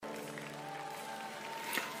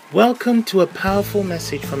Welcome to a powerful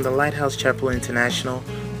message from the Lighthouse Chapel International,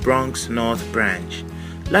 Bronx North Branch.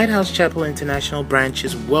 Lighthouse Chapel International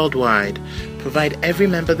branches worldwide provide every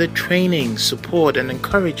member the training, support, and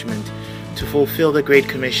encouragement to fulfill the Great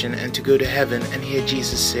Commission and to go to heaven and hear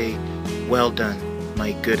Jesus say, "Well done,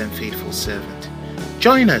 my good and faithful servant."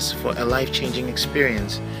 Join us for a life-changing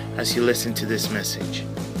experience as you listen to this message.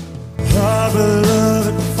 Our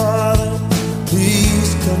beloved Father,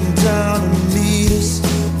 please come down and meet us.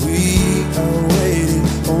 We are waiting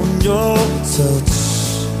on your touch.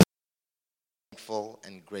 Thankful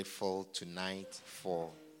and grateful tonight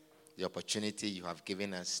for the opportunity you have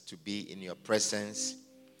given us to be in your presence.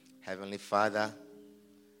 Heavenly Father,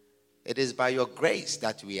 it is by your grace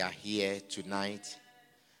that we are here tonight.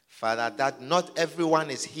 Father, that not everyone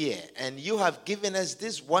is here, and you have given us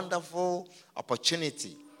this wonderful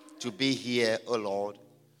opportunity to be here, oh Lord.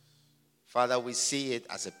 Father, we see it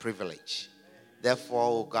as a privilege.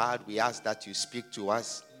 Therefore, oh God, we ask that you speak to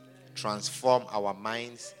us, transform our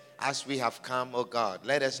minds as we have come, oh God.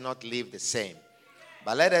 Let us not live the same,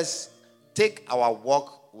 but let us take our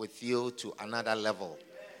walk with you to another level,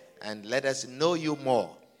 and let us know you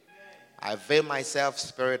more. I avail myself,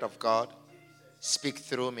 Spirit of God. Speak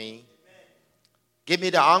through me. Give me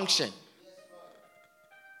the unction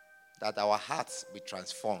that our hearts be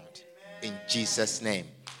transformed. In Jesus' name,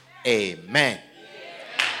 amen.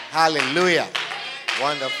 Hallelujah.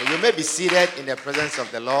 Wonderful. You may be seated in the presence of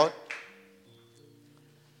the Lord.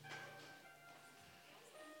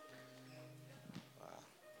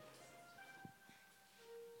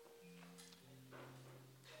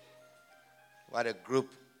 What a group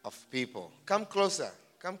of people. Come closer.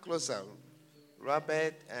 Come closer.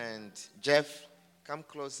 Robert and Jeff, come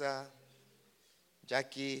closer.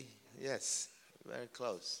 Jackie, yes, very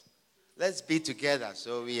close. Let's be together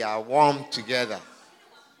so we are warm together.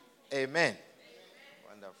 Amen.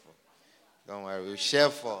 Wonderful. Don't worry,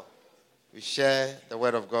 we share the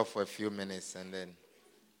word of God for a few minutes, and then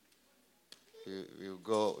we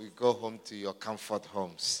go home to your comfort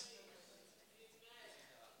homes.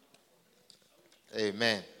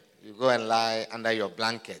 Amen. You go and lie under your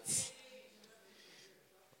blankets.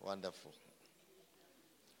 Wonderful.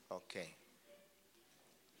 Okay.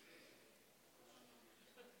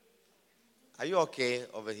 Are you okay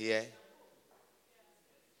over here?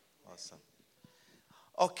 Awesome.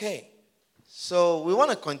 Okay. So we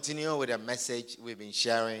want to continue with a message we've been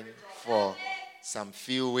sharing for some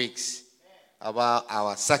few weeks about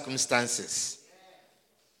our circumstances.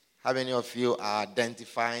 How many of you are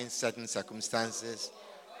identifying certain circumstances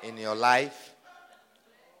in your life?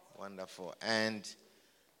 Wonderful. And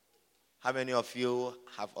how many of you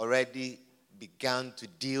have already begun to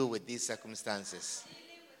deal with these circumstances?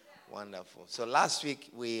 Wonderful. So last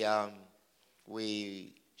week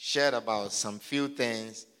we shared about some few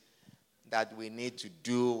things that we need to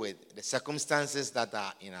do with the circumstances that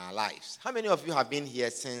are in our lives. How many of you have been here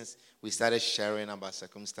since we started sharing about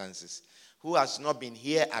circumstances? Who has not been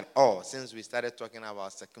here at all since we started talking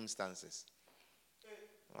about circumstances?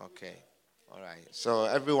 Okay. All right. So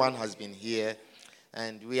everyone has been here.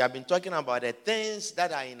 And we have been talking about the things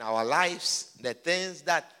that are in our lives, the things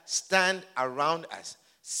that stand around us,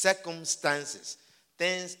 circumstances,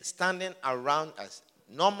 things standing around us,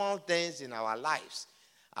 normal things in our lives,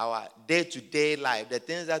 our day-to-day life, the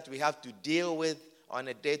things that we have to deal with on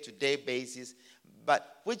a day-to-day basis,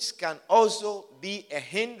 but which can also be a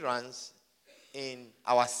hindrance in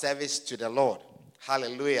our service to the Lord.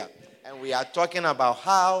 Hallelujah. And we are talking about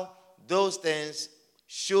how those things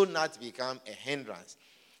should not become a hindrance.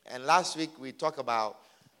 And last week we talked about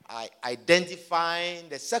identifying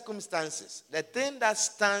the circumstances, the thing that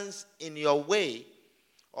stands in your way,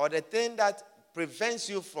 or the thing that prevents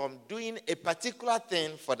you from doing a particular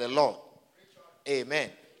thing for the Lord. Amen.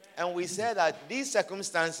 And we said that these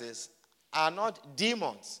circumstances are not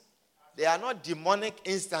demons. They are not demonic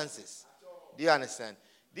instances. Do you understand?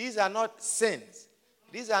 These are not sins.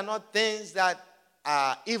 These are not things that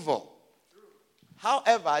are evil.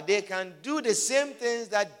 However, they can do the same things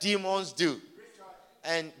that demons do.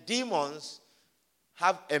 And demons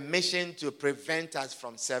have a mission to prevent us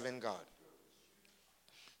from serving God.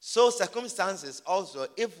 So circumstances also,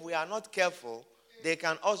 if we are not careful, they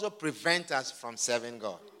can also prevent us from serving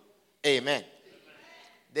God. Amen.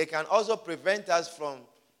 They can also prevent us from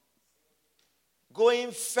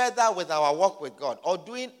going further with our walk with God or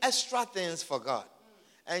doing extra things for God.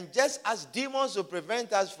 And just as demons will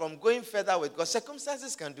prevent us from going further with God,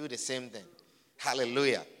 circumstances can do the same thing.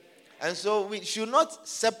 Hallelujah. And so we should not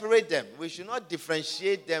separate them. We should not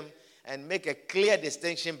differentiate them and make a clear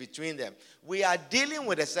distinction between them. We are dealing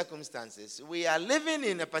with the circumstances. We are living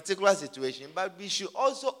in a particular situation, but we should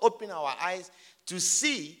also open our eyes to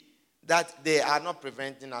see that they are not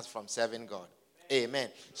preventing us from serving God. Amen.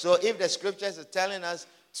 So if the scriptures are telling us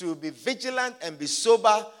to be vigilant and be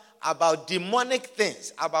sober about demonic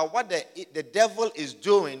things, about what the devil is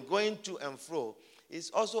doing, going to and fro, it's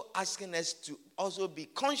also asking us to also be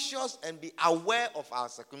conscious and be aware of our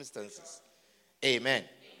circumstances. Amen.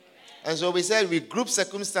 And so we said we group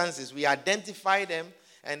circumstances, we identify them,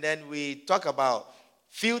 and then we talk about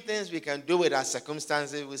few things we can do with our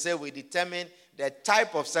circumstances. We say we determine the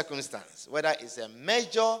type of circumstance, whether it's a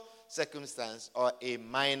major circumstance or a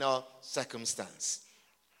minor circumstance.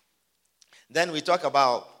 Then we talk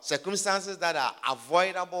about circumstances that are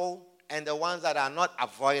avoidable and the ones that are not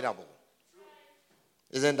avoidable.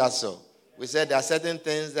 Isn't that so? We said there are certain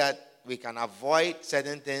things that we can avoid,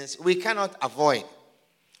 certain things we cannot avoid.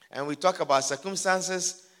 And we talk about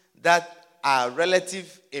circumstances that are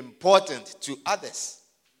relative important to others.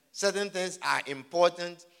 Certain things are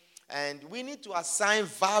important, and we need to assign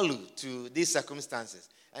value to these circumstances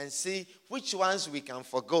and see which ones we can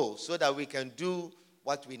forgo so that we can do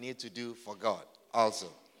what we need to do for God also.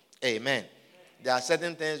 Amen. There are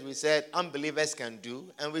certain things we said unbelievers can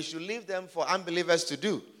do, and we should leave them for unbelievers to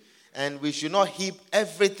do. And we should not heap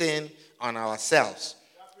everything on ourselves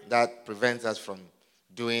that prevents us from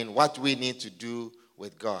doing what we need to do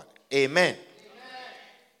with God. Amen.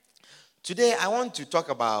 Today, I want to talk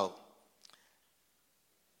about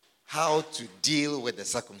how to deal with the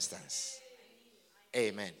circumstance.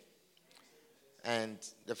 Amen. And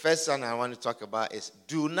the first one I want to talk about is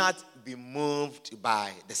do not be moved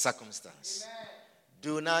by the circumstance. Amen.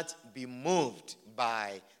 Do not be moved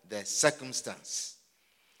by the circumstance.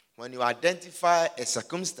 When you identify a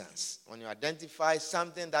circumstance, when you identify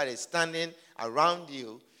something that is standing around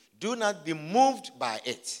you, do not be moved by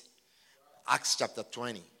it. Acts chapter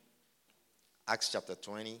 20. Acts chapter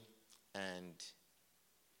 20 and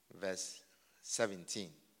verse 17.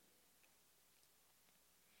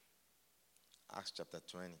 Acts chapter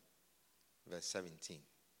 20, verse 17.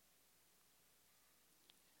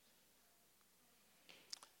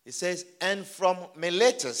 It says, and from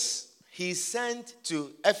Miletus he sent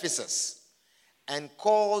to Ephesus and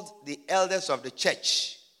called the elders of the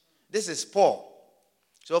church. This is Paul.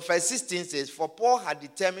 So verse 16 says, for Paul had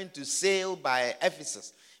determined to sail by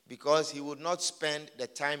Ephesus because he would not spend the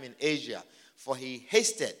time in Asia, for he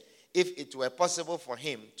hasted, if it were possible for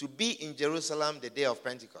him, to be in Jerusalem the day of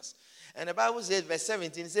Pentecost. And the Bible says, verse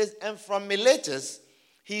 17 says, and from Miletus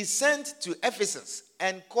he sent to Ephesus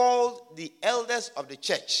and called the elders of the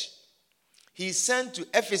church. He sent to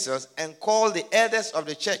Ephesus and called the elders of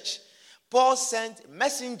the church. Paul sent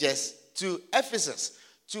messengers to Ephesus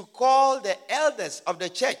to call the elders of the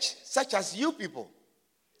church, such as you people.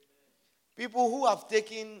 People who have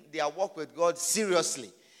taken their walk with God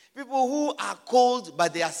seriously. People who are cold,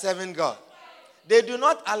 but they are serving God. They do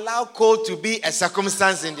not allow cold to be a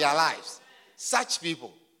circumstance in their lives. Such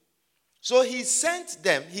people. So he sent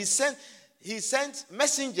them, he sent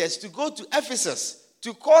messengers to go to Ephesus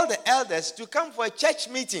to call the elders to come for a church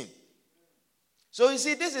meeting. So you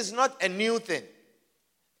see, this is not a new thing.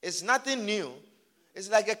 It's nothing new. It's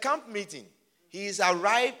like a camp meeting. He's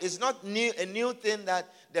arrived. It's not a new thing that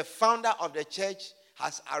the founder of the church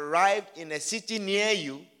has arrived in a city near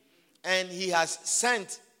you, and he has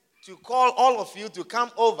sent to call all of you to come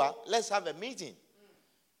over. Let's have a meeting.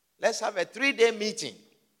 Let's have a 3-day meeting.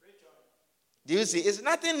 Do you see? It's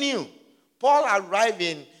nothing new. Paul arrived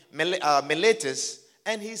in Miletus,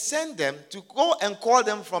 and he sent them to go and call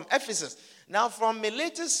them from Ephesus. Now, from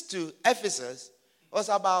Miletus to Ephesus was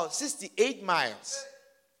about 68 miles.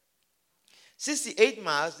 68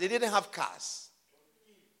 miles, they didn't have cars.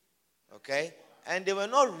 Okay? And they were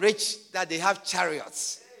not rich that they have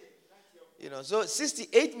chariots. So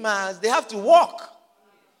 68 miles, they have to walk.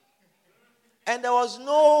 And there was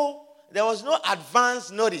no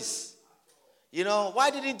advance notice. Why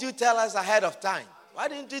didn't you tell us ahead of time? Why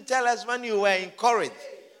didn't you tell us when you were in Corinth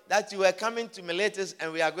that you were coming to Miletus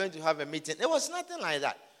and we are going to have a meeting? There was nothing like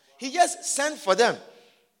that. He just sent for them.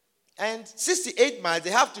 And 68 miles,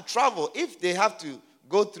 they have to travel. If they have to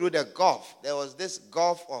go through the Gulf, there was this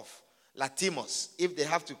Gulf of Latimos. If they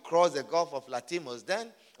have to cross the Gulf of Latimos, then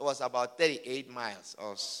it was about 38 miles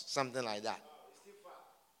or something like that.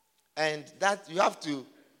 And that you have to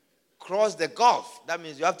cross the Gulf. That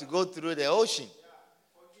means you have to go through the ocean.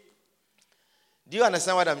 Do you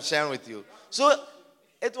understand what I'm sharing with you? So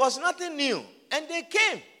it was nothing new. And they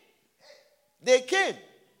came. They came.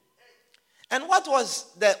 And what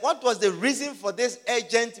was the reason for this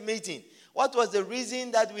urgent meeting? What was the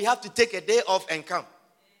reason that we have to take a day off and come?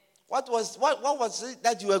 What was it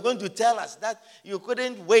that you were going to tell us that you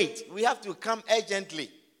couldn't wait? We have to come urgently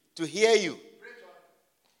to hear you.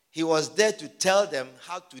 He was there to tell them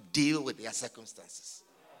how to deal with their circumstances.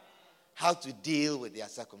 How to deal with their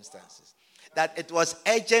circumstances. That it was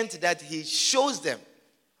urgent that he shows them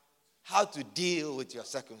how to deal with your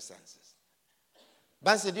circumstances.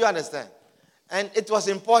 Bansi, do you understand? And it was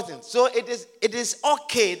important. So it is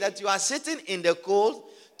okay that you are sitting in the cold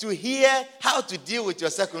to hear how to deal with your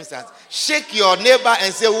circumstance. Shake your neighbor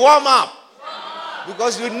and say, warm up.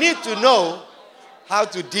 Because you need to know how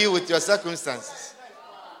to deal with your circumstances.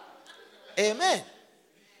 Amen.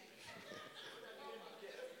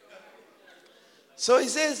 So he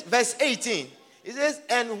says, verse 18, he says,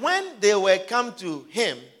 and when they were come to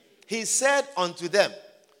him, he said unto them,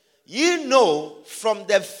 ye know from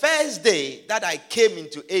the first day that I came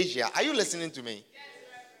into Asia. Are you listening to me?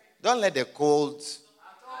 Don't let the cold.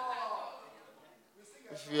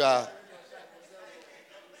 If you are.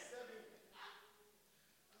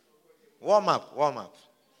 Warm up.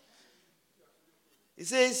 He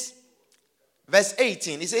says, verse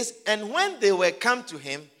 18, he says, and when they were come to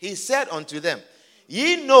him, he said unto them,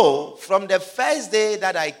 ye know from the first day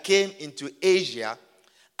that I came into Asia,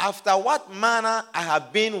 after what manner I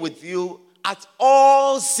have been with you at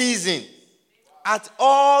all season. At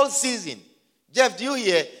all season. Jeff, do you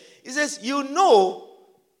hear? He says, you know,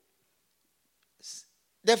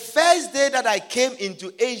 the first day that I came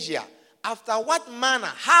into Asia, after what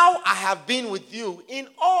manner, how I have been with you in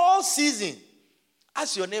all season.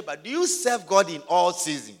 Ask your neighbor, do you serve God in all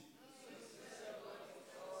season?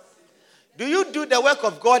 Do you do the work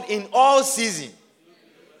of God in all season?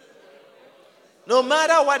 No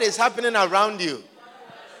matter what is happening around you.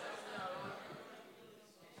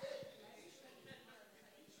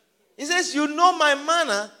 He says, you know my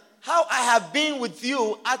manner, how I have been with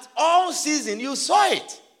you at all season. You saw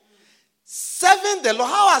it. Serving the Lord.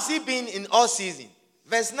 How has he been in all season?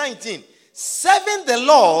 Verse 19. Serving the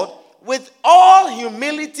Lord with all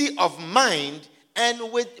humility of mind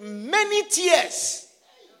and with many tears.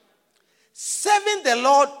 Serving the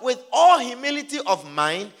Lord with all humility of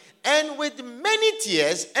mind and with many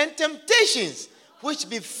tears and temptations, which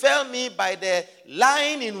befell me by the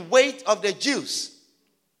lying in wait of the Jews.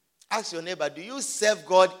 Ask your neighbor, do you serve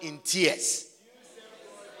God in tears?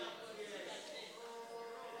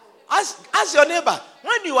 Ask your neighbor,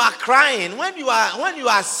 when you are crying, when you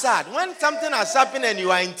are sad, when something has happened and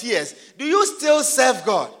you are in tears, do you still serve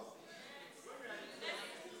God?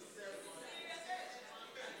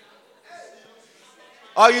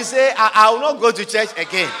 Or you say, I will not go to church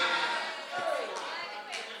again.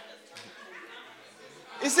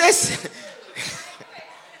 It says,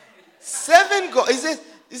 serving God. It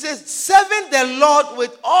says, serving the Lord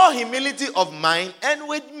with all humility of mind and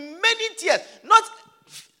with many tears. Not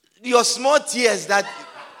your small tears, that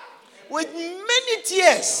with many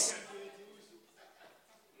tears.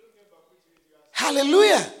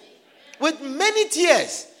 Hallelujah. With many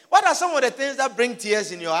tears. What are some of the things that bring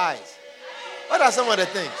tears in your eyes? What are some of the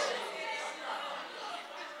things?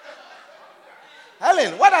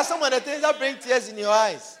 Helen, what are some of the things that bring tears in your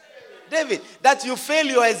eyes? David, that you fail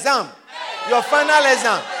your exam, your final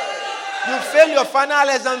exam. You fail your final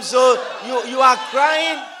exam, so you are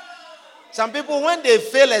crying. Some people, when they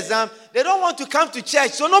fail exam, they don't want to come to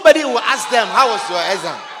church, so nobody will ask them, how was your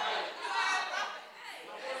exam?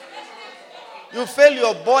 You fail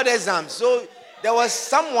your board exam. So there was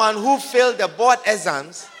someone who failed the board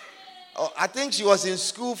exams. I think she was in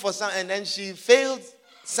school for some, and then she failed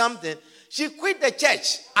something. She quit the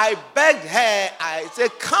church. I begged her. I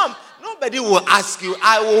said, come. Nobody will ask you.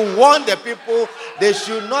 I will warn the people. They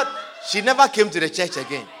should not. She never came to the church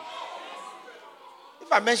again.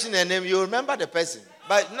 If I mention her name, you remember the person.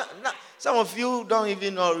 But some of you don't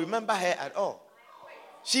even remember her at all.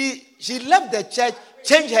 She left the church,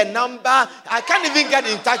 changed her number. I can't even get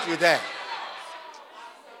in touch with her.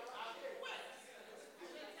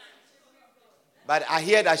 But I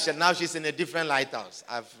hear that now she's in a different lighthouse.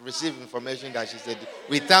 I've received information that she said,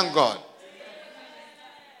 we thank God.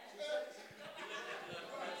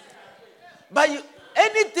 But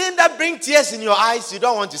anything that brings tears in your eyes, you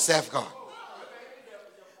don't want to serve God.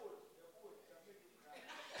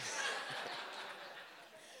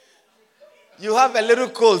 You have a little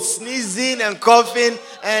cold, sneezing and coughing,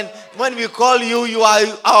 and when we call you, you are,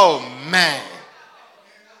 oh man.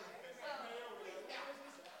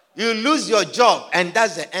 You lose your job, and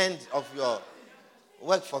that's the end of your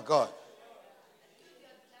work for God.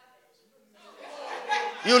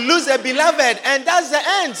 You lose a beloved, and that's the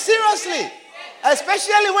end. Seriously.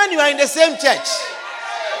 Especially when you are in the same church.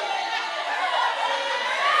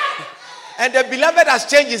 And the beloved has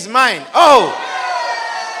changed his mind. Oh.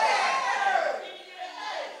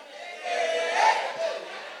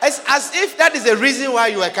 It's as if that is the reason why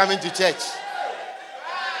you are coming to church.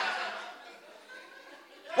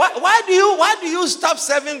 Why do you stop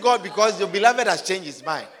serving God because your beloved has changed his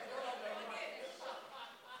mind?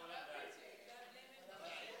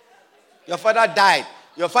 Your father died.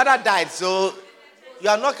 Your father died, so you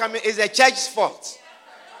are not coming. It's the church's fault.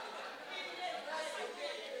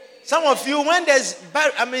 Some of you, when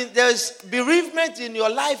there's bereavement in your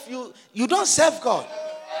life, you don't serve God.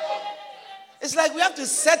 It's like we have to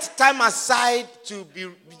set time aside to be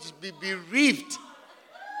bereaved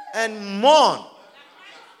and mourn.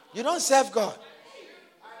 You don't serve God.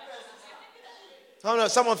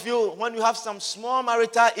 Some of you, when you have some small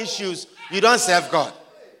marital issues, you don't serve God.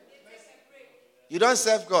 You don't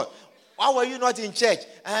serve God. Why were you not in church?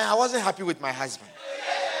 I wasn't happy with my husband.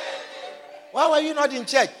 Why were you not in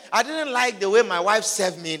church? I didn't like the way my wife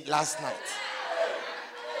served me last night.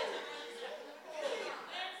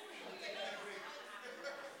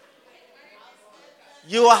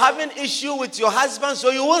 You are having issue with your husband, so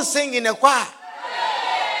you won't sing in a choir.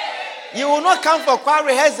 You will not come for choir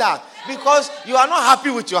rehearsal because you are not happy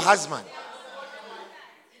with your husband.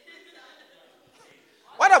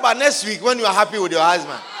 What about next week when you are happy with your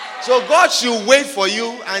husband? So God should wait for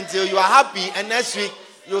you until you are happy, and next week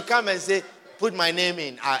you will come and say, put my name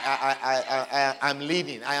in. I'm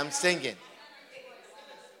leading. I am singing.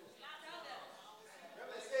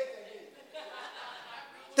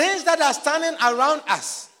 Things that are standing around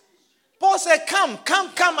us. Paul said, come.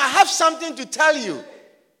 I have something to tell you.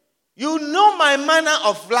 You know my manner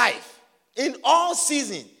of life in all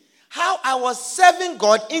seasons. How I was serving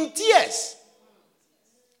God in tears,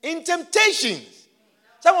 in temptations.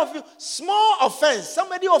 Some of you, small offense.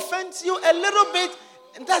 Somebody offends you a little bit,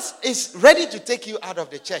 and that is ready to take you out of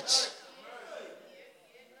the church.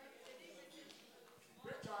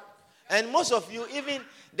 And most of you, even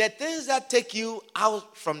the things that take you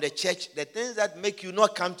out from the church, the things that make you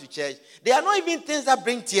not come to church, they are not even things that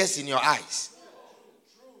bring tears in your eyes.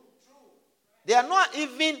 They are not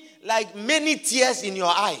even like many tears in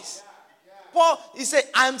your eyes. Paul, he said,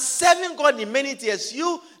 I'm serving God in many tears.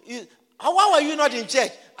 Why were you not in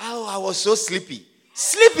church? Oh, I was so sleepy.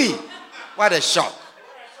 Sleepy? What a shock.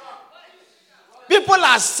 People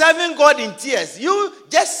are serving God in tears. You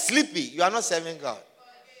just sleepy. You are not serving God.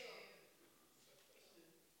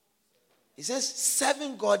 He says,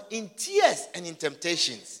 serving God in tears and in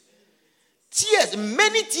temptations. Tears,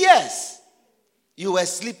 many tears. You were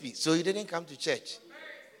sleepy, so you didn't come to church.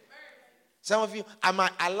 Some of you,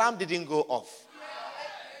 my alarm didn't go off.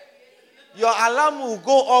 Your alarm will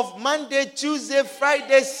go off Monday, Tuesday,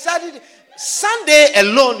 Friday, Saturday. Sunday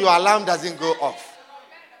alone, your alarm doesn't go off.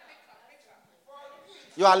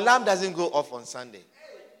 Your alarm doesn't go off on Sunday.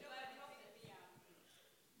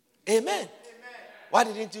 Amen. Why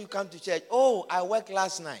didn't you come to church? Oh, I worked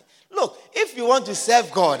last night. Look, if you want to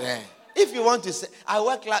serve God, if you want to say,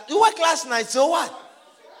 you worked last night, so what?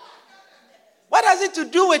 What has it to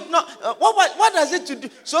do with what does it to do?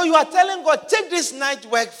 So you are telling God, take this night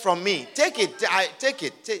work from me. Take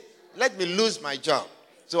it. Let me lose my job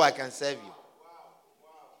so I can serve you.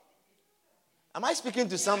 Am I speaking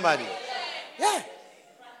to somebody? Yeah.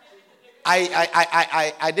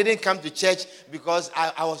 I didn't come to church because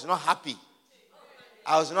I was not happy.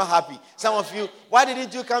 I was not happy. Some of you, why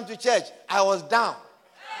didn't you come to church? I was down.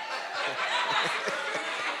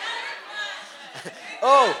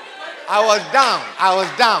 Oh, I was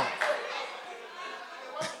down.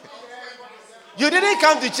 You didn't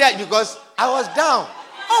come to church because I was down.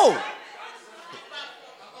 Oh.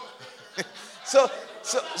 So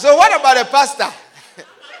what about the pastor?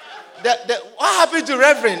 What happened to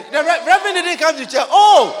Reverend? The Reverend didn't come to church.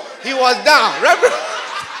 Oh, he was down.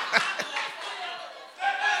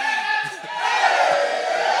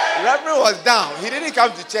 Reverend was down. He didn't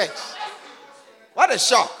come to church. What a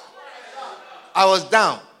shock. I was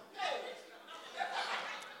down.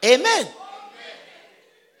 Amen.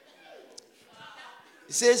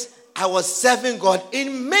 He says, I was serving God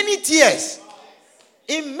in many tears.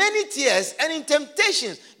 In many tears and in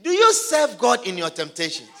temptations. Do you serve God in your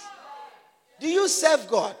temptations? Do you serve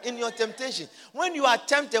God in your temptation? When you are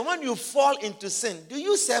tempted, when you fall into sin, do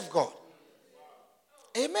you serve God?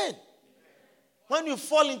 Amen. When you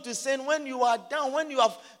fall into sin, when you are down, when you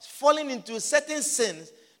have fallen into certain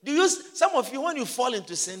sins, some of you, when you fall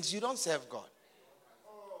into sins, you don't serve God.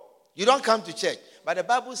 You don't come to church. But the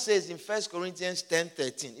Bible says in 1 Corinthians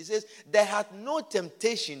 10:13, it says, there hath no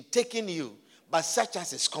temptation taken you, but such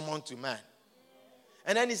as is common to man.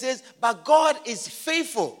 And then it says, but God is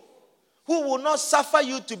faithful, who will not suffer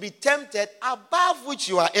you to be tempted above which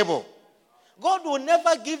you are able. God will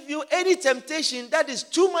never give you any temptation that is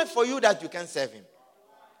too much for you that you can serve him.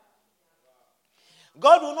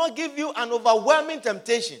 God will not give you an overwhelming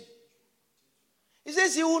temptation. He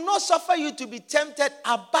says he will not suffer you to be tempted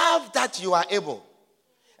above that you are able.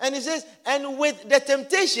 And he says, and with the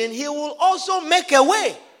temptation, he will also make a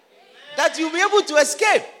way that you'll be able to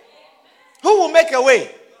escape. Who will make a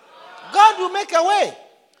way? God will make a way.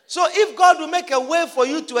 So if God will make a way for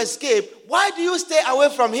you to escape, why do you stay away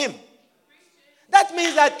from him? That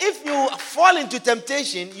means that if you fall into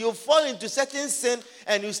temptation, you fall into certain sin,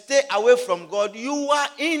 and you stay away from God, you are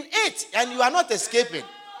in it, and you are not escaping.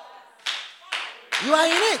 You are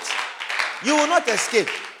in it. You will not escape.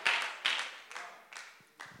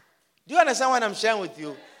 Do you understand what I'm sharing with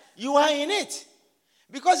you? You are in it.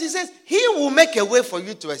 Because he says, he will make a way for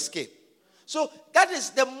you to escape. So that is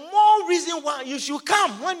the more reason why you should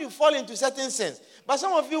come when you fall into certain sins. But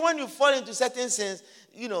some of you, when you fall into certain sins,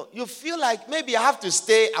 you feel like maybe I have to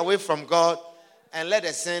stay away from God and let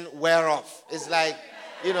the sin wear off. It's like,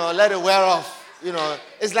 let it wear off.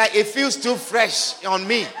 It's like it feels too fresh on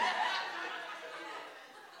me.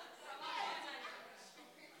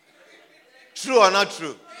 True or not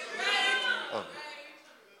true? Oh.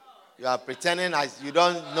 You are pretending as you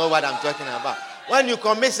don't know what I'm talking about. When you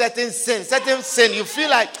commit certain sin, you feel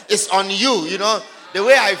like it's on you, The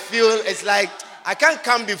way I feel, it's like I can't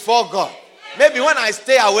come before God. Maybe when I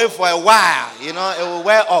stay away for a while, it will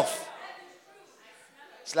wear off.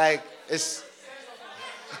 It's like,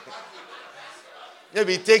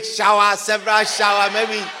 maybe take shower, several shower,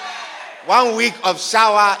 maybe 1 week of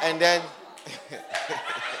shower, and then,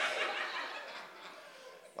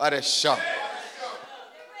 what a shock.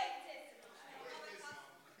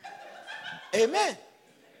 Amen.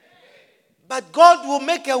 But God will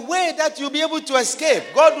make a way that you'll be able to escape.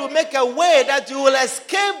 God will make a way that you will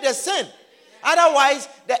escape the sin. Otherwise,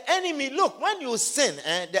 the enemy, look, when you sin,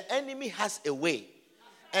 the enemy has a way.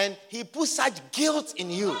 And he puts such guilt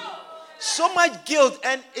in you. So much guilt,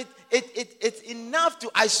 and it's enough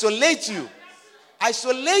to isolate you.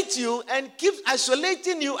 Isolate you and keep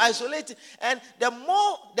isolating you. And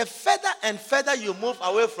the further and further you move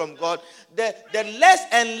away from God, the less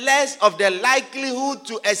and less of the likelihood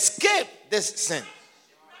to escape this sin.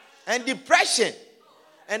 And depression.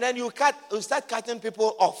 And then you start cutting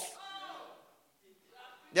people off.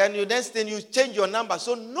 Then you change your number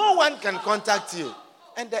so no one can contact you.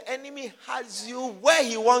 And the enemy has you where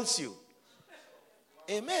he wants you.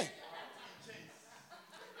 Amen.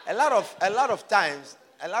 A lot of times,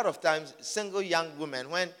 single young women,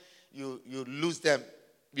 when you lose them,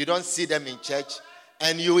 you don't see them in church,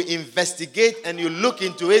 and you investigate and you look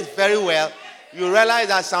into it very well, you realize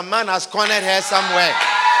that some man has cornered her somewhere.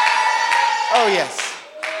 Oh yes.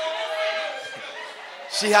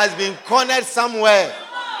 She has been cornered somewhere.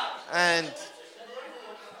 And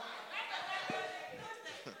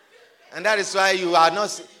that is why you are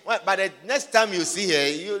not. But the next time you see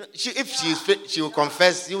her, if she's fit, she will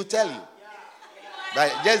confess. She will tell you.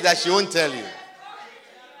 But just that she won't tell you.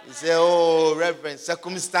 You say, "Oh, Reverend,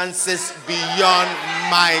 circumstances beyond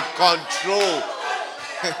my control."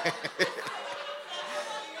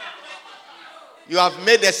 You have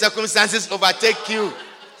made the circumstances overtake you.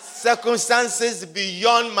 Circumstances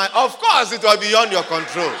beyond my. Of course, it was beyond your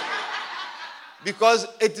control. Because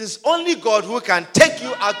it is only God who can take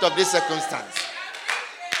you out of this circumstance.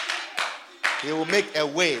 He will make a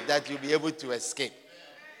way that you'll be able to escape.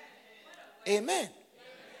 Amen.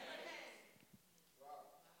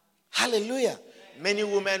 Hallelujah. Many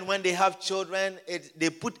women, when they have children, they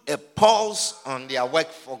put a pause on their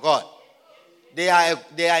work for God. They are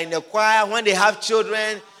in the choir. When they have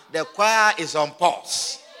children, the choir is on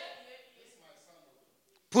pause.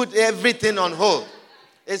 Put everything on hold.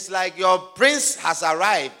 It's like your prince has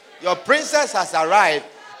arrived, your princess has arrived,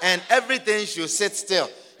 and everything should sit still.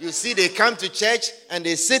 You see, they come to church and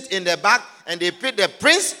they sit in the back and they put the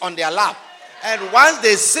prince on their lap. And once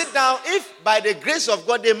they sit down, if by the grace of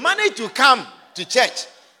God they manage to come to church,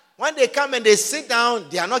 when they come and they sit down,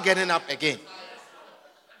 they are not getting up again.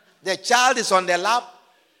 The child is on their lap,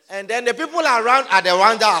 and then the people around are the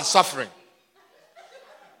ones that are suffering.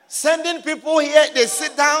 Sending people here, they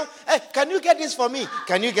sit down. Hey, can you get this for me?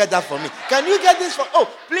 Can you get that for me? Can you get this for?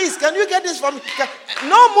 Oh, please, can you get this for me?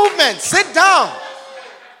 No movement. Sit down.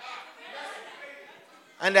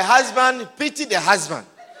 And the husband, pity the husband.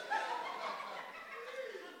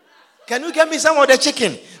 Can you get me some of the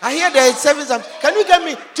chicken? I hear they're serving some. Can you get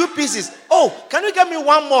me 2 pieces? Oh, can you get me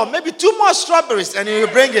 1 more? Maybe 2 more strawberries, and you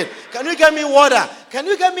bring it. Can you get me water? Can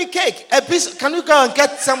you get me cake? A piece? Can you go and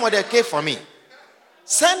get some of the cake for me?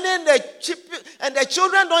 Sending the and the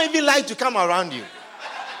children don't even like to come around you.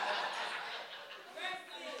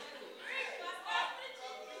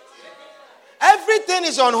 Everything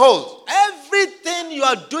is on hold. Everything you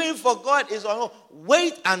are doing for God is on hold.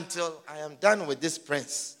 Wait until I am done with this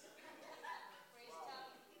prince.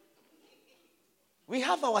 We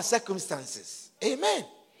have our circumstances. Amen.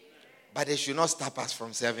 But they should not stop us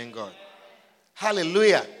from serving God.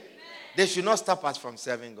 Hallelujah. They should not stop us from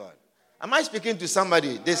serving God. Am I speaking to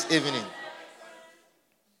somebody this evening?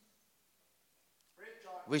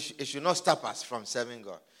 It should not stop us from serving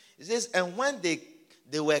God. It says, and when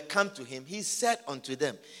they were come to him, he said unto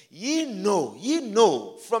them, ye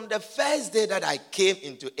know from the first day that I came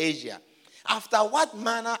into Asia, after what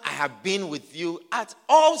manner I have been with you at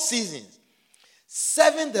all seasons,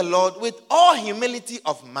 serving the Lord with all humility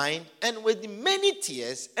of mind and with many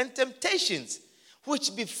tears and temptations,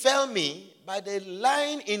 which befell me by the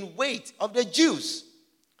lying in wait of the Jews,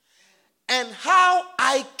 and how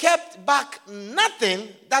I kept back nothing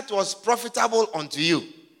that was profitable unto you.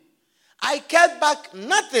 I kept back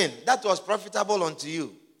nothing that was profitable unto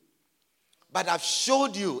you, but have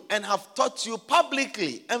showed you and have taught you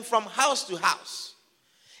publicly and from house to house.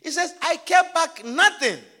 He says, I kept back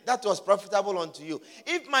nothing that was profitable unto you.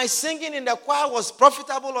 If my singing in the choir was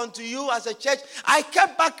profitable unto you as a church, I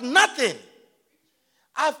kept back nothing.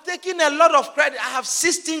 I've taken a lot of credit. I have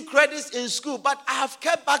 16 credits in school, but I have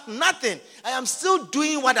kept back nothing. I am still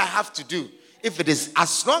doing what I have to do. If it is,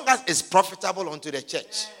 as long as it's profitable unto the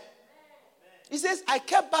church. He says, I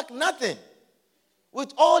kept back nothing.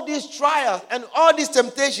 With all these trials and all these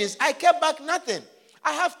temptations, I kept back nothing.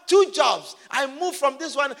 I have 2 jobs. I moved from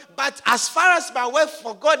this one, but as far as my work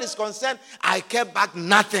for God is concerned, I kept back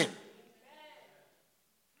nothing.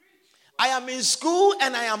 I am in school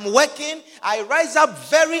and I am working. I rise up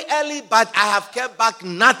very early, but I have kept back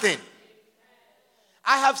nothing.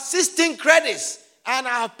 I have 16 credits and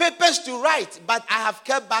I have papers to write, but I have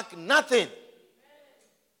kept back nothing.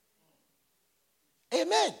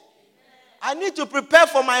 Amen. I need to prepare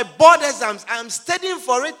for my board exams. I am studying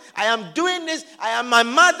for it. I am doing this. I am my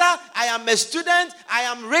mother. I am a student. I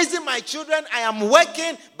am raising my children. I am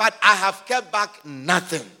working, but I have kept back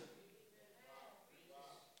nothing.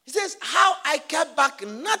 He says, how I kept back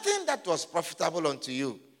nothing that was profitable unto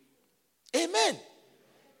you. Amen.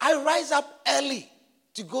 I rise up early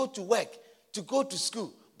to go to work, to go to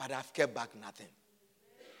school, but I've kept back nothing.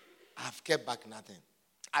 I've kept back nothing.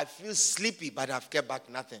 I feel sleepy, but I've kept back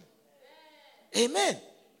nothing. Amen.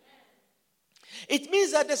 It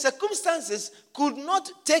means that the circumstances could not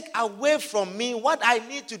take away from me what I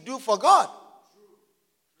need to do for God.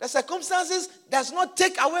 The circumstances does not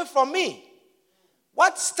take away from me.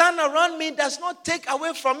 What stand around me does not take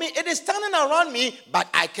away from me. It is standing around me, but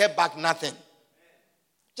I kept back nothing.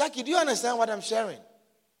 Jackie, do you understand what I'm sharing?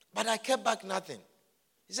 But I kept back nothing.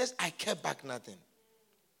 He says, I kept back nothing.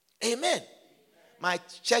 Amen. My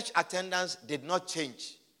church attendance did not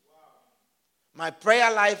change. My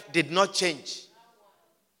prayer life did not change.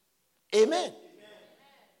 Amen.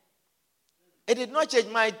 It did not change.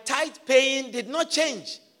 My tithe paying did not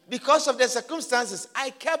change. Because of the circumstances,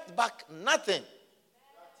 I kept back nothing.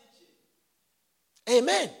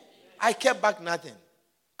 Amen. I kept back nothing.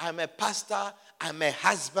 I'm a pastor, I'm a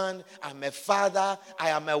husband, I'm a father, I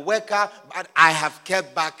am a worker, but I have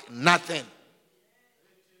kept back nothing.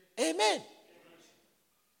 Amen.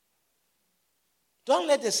 Don't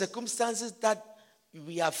let the circumstances that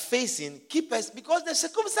we are facing keep us, because the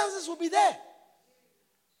circumstances will be there.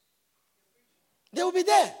 They will be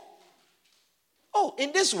there. Oh,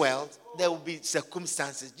 in this world, there will be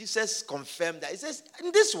circumstances. Jesus confirmed that. He says,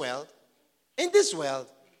 in this world,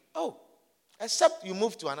 oh, except you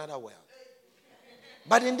move to another world.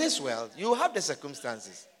 But in this world, you have the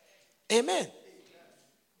circumstances. Amen.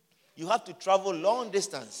 You have to travel long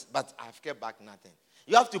distance, but I've kept back nothing.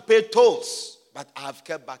 You have to pay tolls, but I've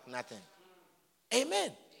kept back nothing.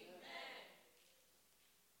 Amen.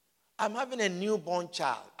 I'm having a newborn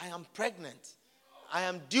child. I am pregnant. I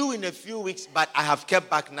am due in a few weeks, but I have kept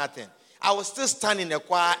back nothing. I will still stand in the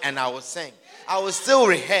choir and I will sing. I will still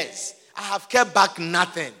rehearse. I have kept back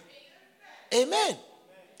nothing. Amen.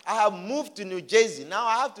 I have moved to New Jersey. Now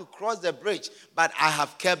I have to cross the bridge, but I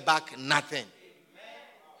have kept back nothing.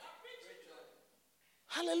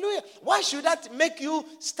 Hallelujah. Why should that make you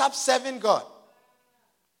stop serving God?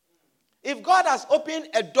 If God has opened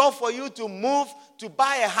a door for you to move, to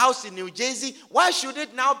buy a house in New Jersey, why should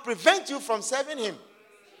it now prevent you from serving Him?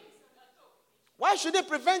 Why should it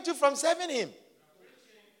prevent you from serving Him?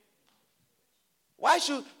 Why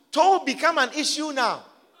should toll become an issue now?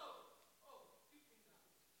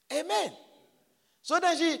 Amen. So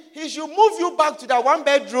then he should move you back to that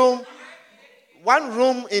 1-bedroom, 1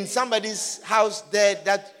 room in somebody's house there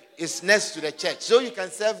that is next to the church so you can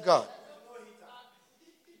serve God.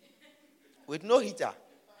 With no heater.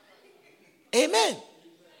 Amen.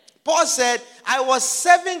 Paul said, I was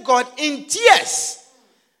serving God in tears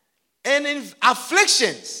and in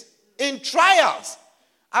afflictions, in trials.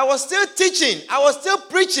 I was still teaching, I was still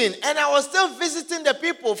preaching, and I was still visiting the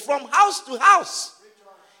people from house to house.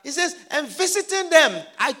 He says, and visiting them,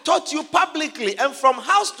 I taught you publicly, and from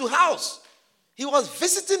house to house. He was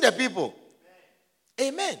visiting the people.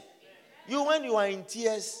 Amen. When you are in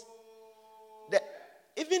tears,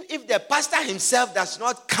 even if the pastor himself does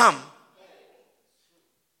not come,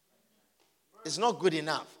 it's not good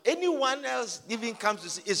enough. Anyone else even comes to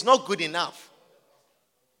see, it's not good enough.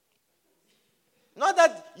 Not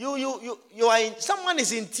that you are in, someone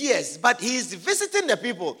is in tears, but he is visiting the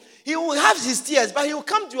people. He will have his tears, but he will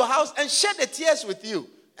come to your house and share the tears with you,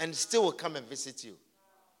 and still will come and visit you.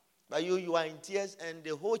 But you are in tears, and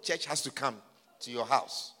the whole church has to come to your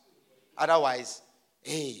house. Otherwise,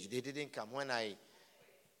 hey, they didn't come when I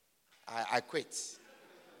quit.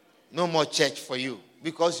 No more church for you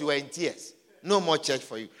because you were in tears. No more church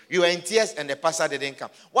for you. You were in tears and the pastor didn't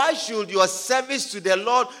come. Why should your service to the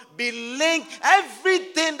Lord be linked?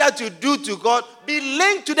 Everything that you do to God be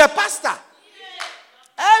linked to the pastor.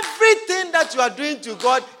 Everything that you are doing to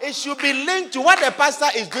God, it should be linked to what the pastor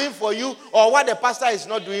is doing for you or what the pastor is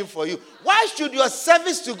not doing for you. Why should your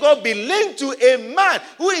service to God be linked to a man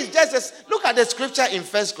who is just a... Look at the scripture in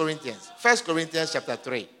 1 Corinthians. 1 Corinthians chapter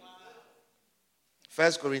 3.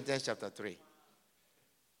 1 Corinthians chapter 3.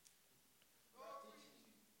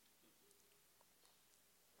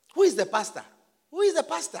 Who is the pastor? Who is the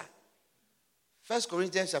pastor? 1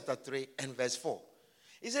 Corinthians chapter 3 and verse 4.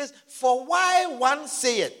 It says, for why one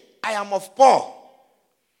saith, I am of Paul,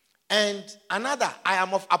 and another, I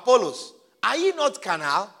am of Apollos. Are ye not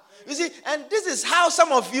carnal? You see, and this is how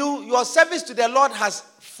some of you, your service to the Lord has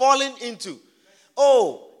fallen into.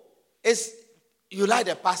 Oh, you like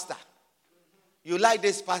the pastor. You like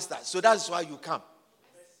this pastor, so that's why you come.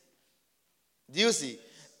 Do you see?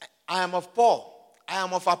 I am of Paul. I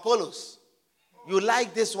am of Apollos. You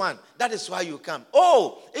like this one. That is why you come.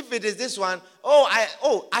 Oh, if it is this one,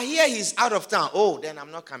 I hear he's out of town. Oh, then I'm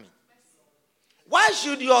not coming. Why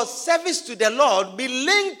should your service to the Lord be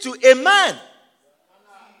linked to a man?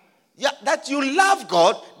 Yeah, that you love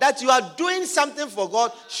God, that you are doing something for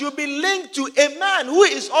God, should be linked to a man who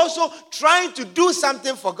is also trying to do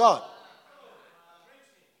something for God.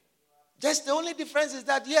 Just the only difference is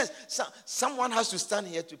that, yes, someone has to stand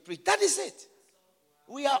here to preach. That is it.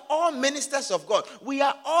 We are all ministers of God. We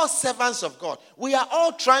are all servants of God. We are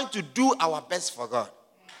all trying to do our best for God.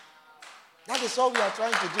 That is all we are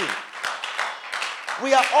trying to do.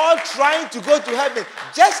 We are all trying to go to heaven,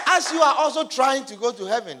 just as you are also trying to go to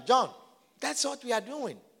heaven. John, that's what we are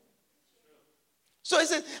doing. So he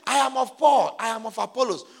says, I am of Paul, I am of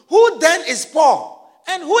Apollos. Who then is Paul?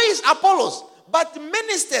 And who is Apollos? But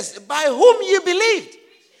ministers by whom you believed.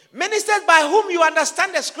 Ministers by whom you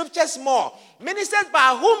understand the scriptures more. Ministers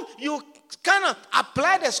by whom you kind of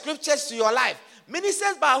apply the scriptures to your life.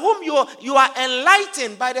 Ministers by whom you are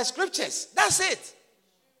enlightened by the scriptures. That's it.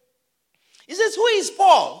 He says, who is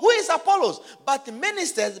Paul? Who is Apollos? But the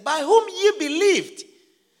ministers by whom you believed.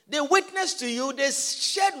 They witnessed to you, they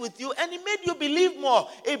shared with you, and it made you believe more.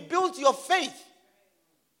 It built your faith.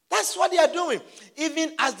 That's what they are doing.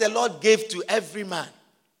 Even as the Lord gave to every man.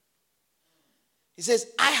 He says,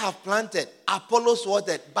 I have planted, Apollos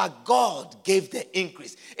watered, but God gave the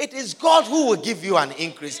increase. It is God who will give you an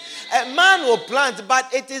increase. A man will plant,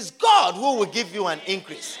 but it is God who will give you an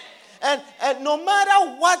increase. And no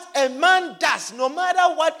matter what a man does, no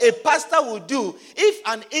matter what a pastor will do, if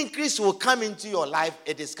an increase will come into your life,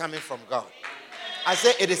 it is coming from God. I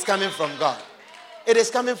say it is coming from God. It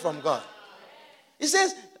is coming from God. He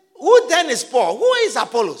says, who then is Paul? Who is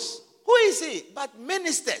Apollos? Who is he? But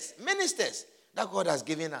ministers that God has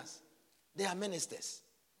given us. They are ministers.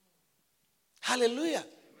 Hallelujah.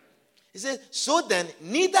 He says, so then,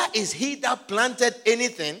 neither is he that planted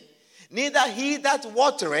anything, neither he that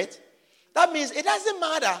watereth. That means it doesn't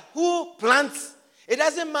matter who plants, it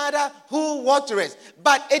doesn't matter who watereth,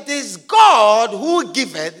 but it is God who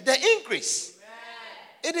giveth the increase.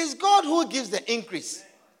 It is God who gives the increase.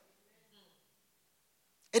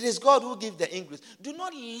 It is God who gives the increase. Do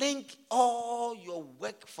not link all your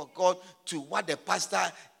work for God to what the pastor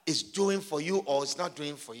is doing for you or is not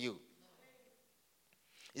doing for you.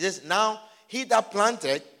 He says, now he that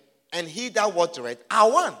planted and he that watereth are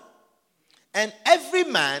one. And every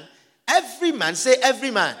man, say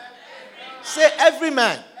every man. Say every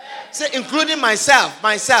man. Say, including myself.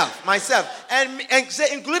 And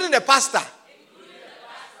say, including the pastor.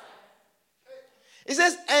 It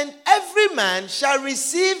says, and every man shall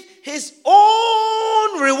receive his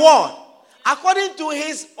own reward according to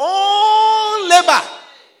his own labor.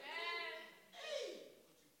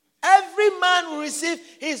 Every man will receive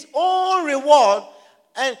his own reward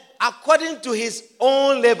and according to his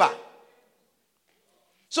own labor.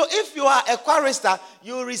 So if you are a chorister,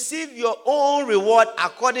 you will receive your own reward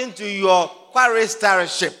according to your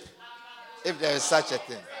choristership, if there is such a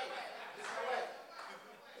thing.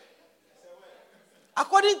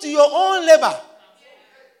 According to your own labor.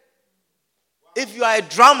 If you are a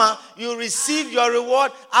drummer, you receive your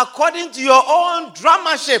reward according to your own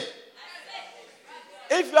drummership.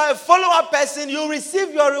 If you are a follower person, you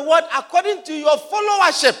receive your reward according to your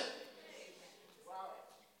followership.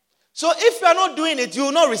 So if you are not doing it, you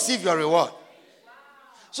will not receive your reward.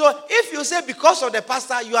 So if you say because of the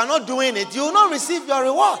pastor, you are not doing it, you will not receive your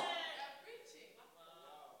reward.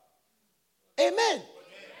 Amen.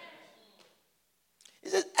 He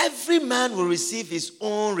says, every man will receive his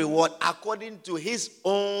own reward according to his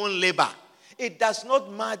own labor. It does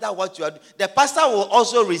not matter what you are doing. The pastor will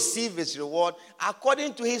also receive his reward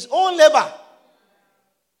according to his own labor.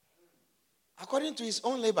 According to his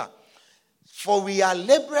own labor. For we are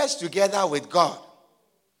laborers together with God.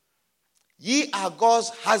 Ye are God's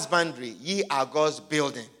husbandry, ye are God's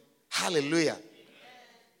building. Hallelujah.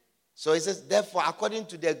 So it says, therefore, according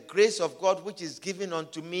to the grace of God which is given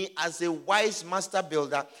unto me as a wise master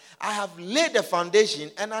builder, I have laid the foundation,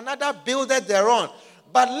 and another buildeth thereon.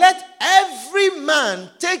 But let every man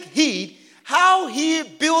take heed how he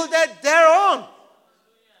buildeth thereon.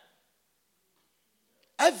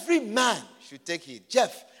 Every man should take heed.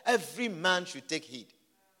 Jeff, every man should take heed.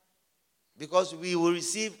 Because we will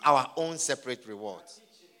receive our own separate rewards.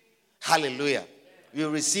 Hallelujah. We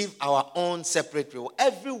will receive our own separate reward.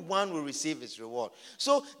 Everyone will receive his reward.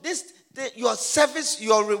 So your service,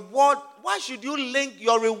 your reward, why should you link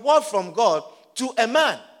your reward from God to a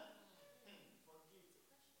man?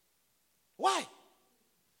 Why?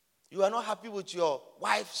 You are not happy with your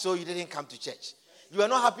wife, so you didn't come to church. You are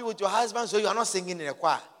not happy with your husband, so you are not singing in a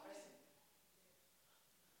choir.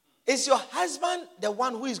 Is your husband the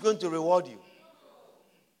one who is going to reward you?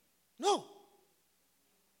 No.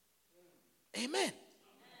 Amen.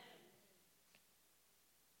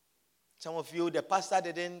 Some of you, the pastor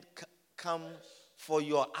didn't come for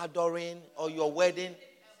your adoring or your wedding,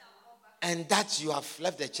 and that you have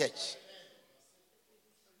left the church.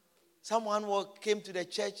 Someone came to the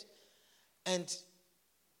church, and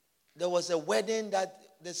there was a wedding that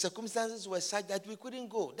the circumstances were such that we couldn't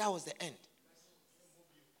go. That was the end.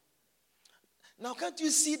 Now, can't you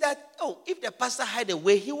see that? Oh, if the pastor had a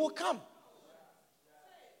way, he will come.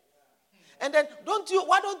 And then,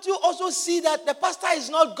 why don't you also see that the pastor is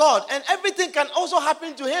not God, and everything can also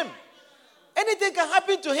happen to him? Anything can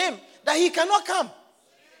happen to him that he cannot come.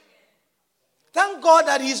 Thank God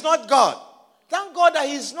that he's not God. Thank God that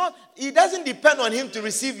he doesn't depend on him to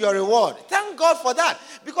receive your reward. Thank God for that.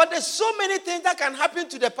 Because there's so many things that can happen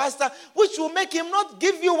to the pastor which will make him not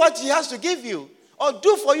give you what he has to give you, or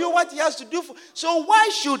do for you what he has to do for. So why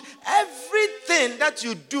should everything that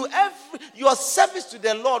you do, your service to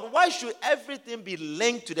the Lord, why should everything be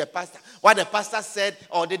linked to the pastor? What the pastor said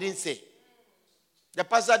or didn't say? The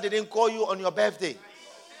pastor didn't call you on your birthday.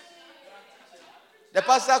 The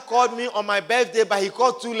pastor called me on my birthday, but he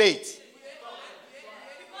called too late.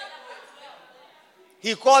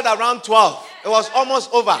 He called around 12. It was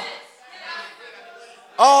almost over.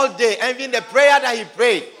 All day. And even the prayer that he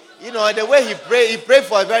prayed, you know, the way he prayed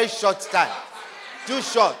for a very short time. Too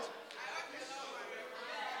short.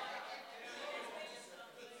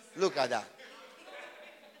 Look at that.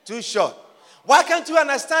 Too short. Why can't you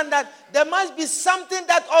understand that there must be something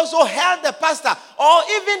that also held the pastor? Or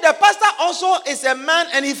even the pastor also is a man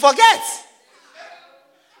and he forgets.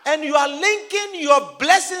 And you are linking your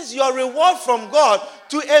blessings, your reward from God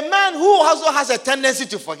to a man who also has a tendency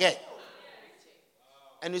to forget.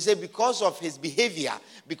 And you say, because of his behavior,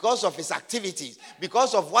 because of his activities,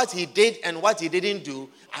 because of what he did and what he didn't do,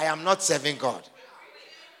 I am not serving God.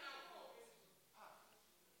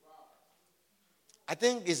 I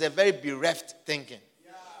think it's a very bereft thinking.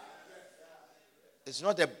 It's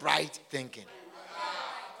not a bright thinking.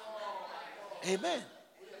 Amen.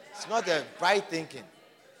 It's not a bright thinking.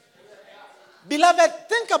 Beloved,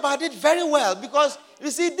 think about it very well, because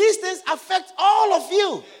you see, these things affect all of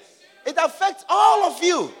you. It affects all of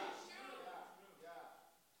you.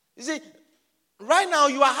 You see, Right now,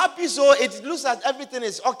 you are happy, so it looks as everything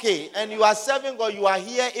is okay. And you are serving God, you are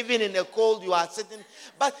here, even in the cold, you are sitting.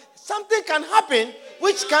 But something can happen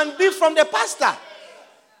which can be from the pastor.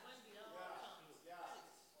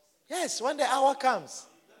 Yes, when the hour comes.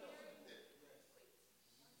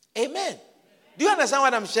 Amen. Do you understand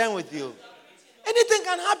what I'm sharing with you? Anything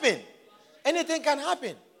can happen. Anything can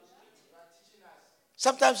happen.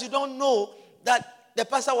 Sometimes you don't know that the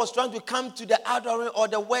pastor was trying to come to the outdooring or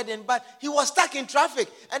the wedding, but he was stuck in traffic.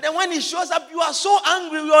 And then when he shows up, you are so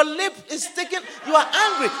angry. Your lip is sticking. You are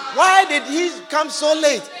angry. Why did he come so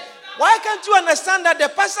late? Why can't you understand that the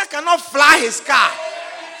pastor cannot fly his car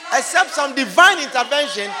except some divine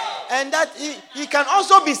intervention, and that he can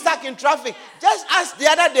also be stuck in traffic? Just as the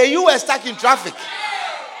other day you were stuck in traffic.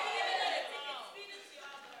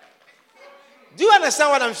 Do you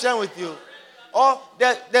understand what I'm sharing with you? Or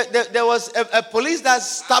there was a police that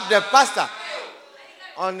stopped the pastor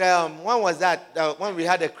on when was that? When we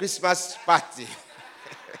had a Christmas party.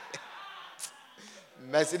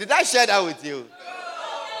 Mercy, did I share that with you?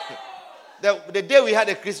 The day we had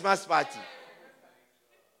a Christmas party,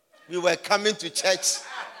 we were coming to church,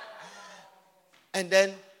 and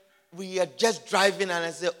then we are just driving, and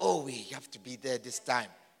I said, "Oh, we have to be there this time.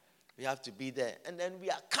 We have to be there." And then we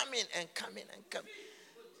are coming and coming and coming.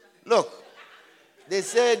 Look. They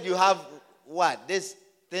said you have what? This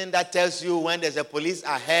thing that tells you when there's a police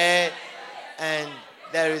ahead, and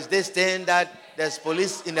there is this thing that there's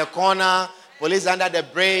police in the corner, police under the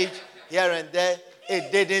bridge, here and there.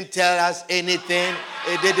 It didn't tell us anything.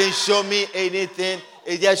 It didn't show me anything.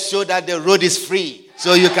 It just showed that the road is free,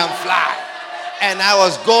 so you can fly. And I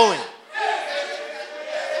was going.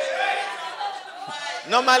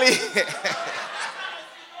 Normally,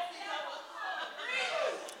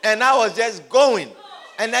 and I was just going.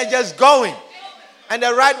 And I just going. And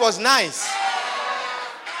the ride was nice.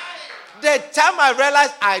 The time I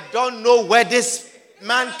realized I don't know where this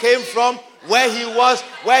man came from, where he was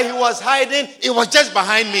hiding, it was just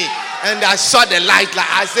behind me. And I saw the light.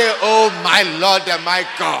 I said, "Oh my Lord and my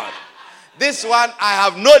God. This one, I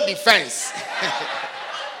have no defense.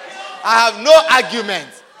 I have no argument.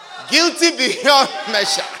 Guilty beyond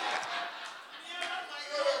measure."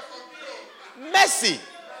 Mercy.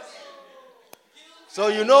 So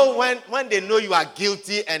you know when they know you are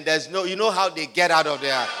guilty and you know how they get out of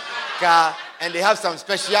their car, and they have some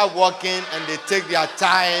special walking and they take their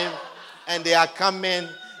time and they are coming.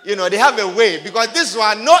 You know, they have a way, because this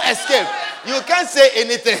one, no escape. You can't say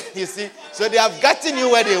anything, you see. So they have gotten you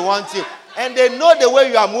where they want you. And they know the way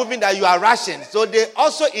you are moving that you are rushing. So they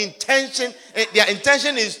also their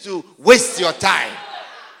intention is to waste your time.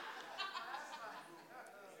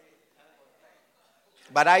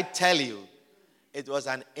 But I tell you, it was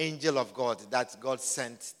an angel of God that God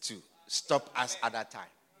sent to stop us at that time.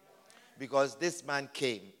 Because this man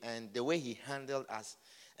came, and the way he handled us,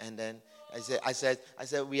 and then I said,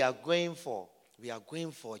 we are going for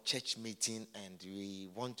a church meeting, and we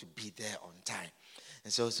want to be there on time.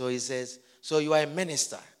 And so he says, "So you are a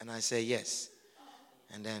minister?" And I say, "Yes."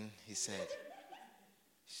 And then he said,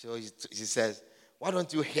 she says, "Why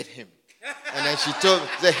don't you hit him?" And then she told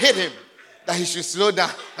me, "Hit him, that he should slow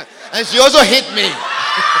down." And she also hit me.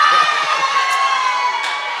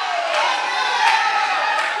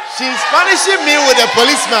 She's punishing me with a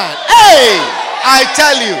policeman. Hey, I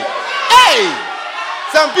tell you. Hey,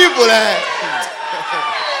 some people,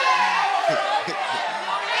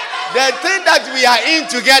 the thing that we are in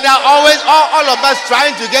together, always, all of us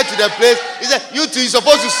trying to get to the place, is that you two, you're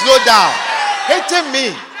supposed to slow down. Hitting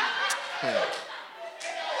me.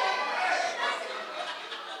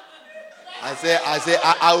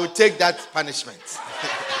 I will take that punishment.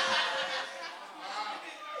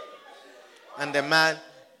 And the man,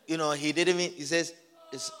 he says,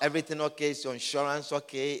 "Is everything okay? Is your insurance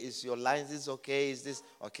okay? Is your license okay? Is this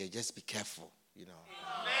okay? Just be careful,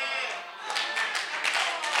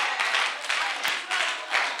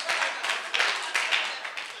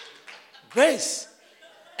 Grace.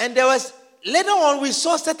 And later on, we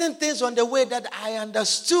saw certain things on the way that I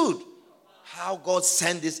understood how God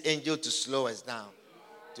sent this angel to slow us down,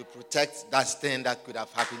 to protect that thing that could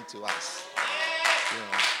have happened to us.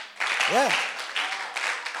 Yeah.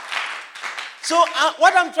 So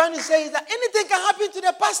what I'm trying to say is that anything can happen to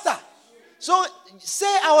the pastor. So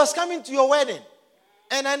say I was coming to your wedding,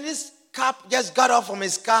 and then this cop just got off from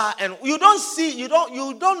his car, and you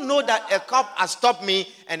don't know that a cop has stopped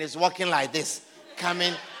me and is walking like this,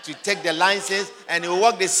 coming to take the license, and he will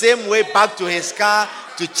walk the same way back to his car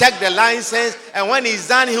to check the license, and when he's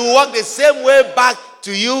done, he will walk the same way back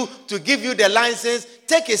to you to give you the license,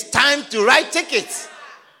 take his time to write tickets.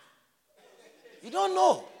 You don't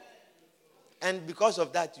know. And because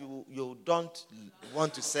of that, you don't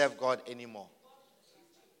want to serve God anymore.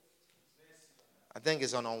 I think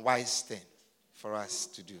it's an unwise thing for us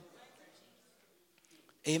to do.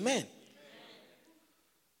 Amen.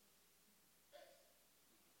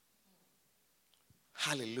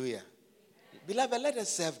 Hallelujah. Beloved, let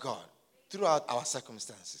us serve God throughout our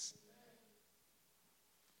circumstances.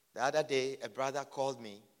 The other day, a brother called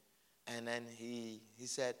me, and then he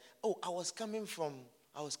said, "Oh, I was coming from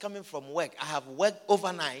work. I have worked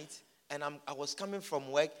overnight, and I was coming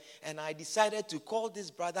from work, and I decided to call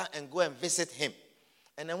this brother and go and visit him.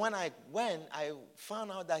 And then when I went, I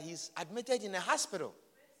found out that he's admitted in a hospital.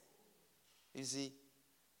 You see?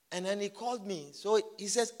 And then he called me. So he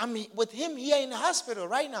says, I'm with him here in the hospital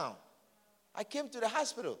right now. I came to the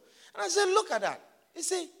hospital. And I said, look at that. You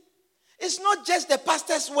see, it's not just the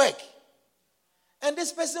pastor's work. And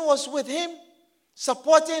this person was with him,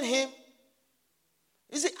 supporting him.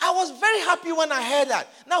 You see, I was very happy when I heard that.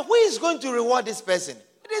 Now, who is going to reward this person?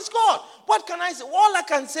 It is God. What can I say? All I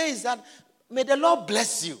can say is that may the Lord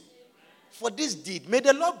bless you for this deed. May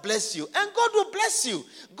the Lord bless you. And God will bless you.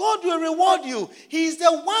 God will reward you. He is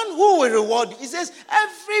the one who will reward you. He says,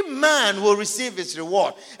 every man will receive his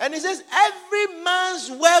reward. And he says, every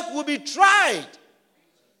man's work will be tried.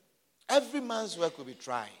 Every man's work will be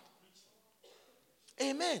tried.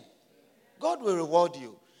 Amen. God will reward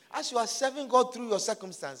you. As you are serving God through your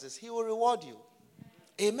circumstances, he will reward you.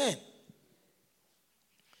 Amen.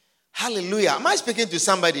 Hallelujah. Am I speaking to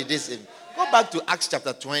somebody this evening? Go back to Acts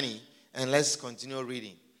chapter 20 and let's continue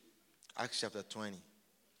reading. Acts chapter 20.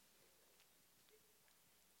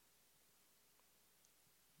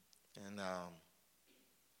 And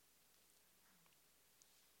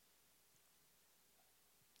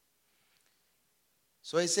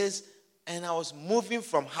so it says, and I was moving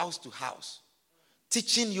from house to house,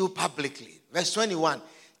 teaching you publicly. Verse 21,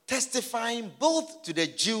 testifying both to the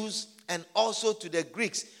Jews and also to the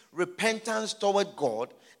Greeks, repentance toward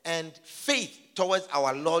God and faith towards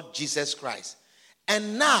our Lord Jesus Christ.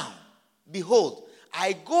 And now, behold,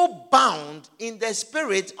 I go bound in the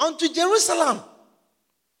Spirit unto Jerusalem.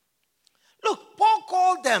 Look, Paul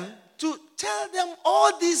called them to tell them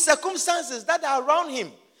all these circumstances that are around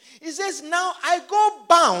him. He says, now I go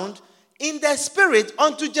bound in the Spirit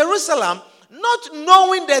unto Jerusalem, not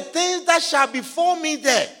knowing the things that shall befall me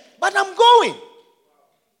there. But I'm going.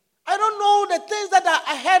 I don't know the things that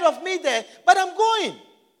are ahead of me there, but I'm going.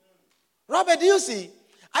 Robert, do you see?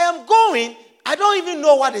 I am going. I don't even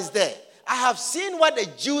know what is there. I have seen what the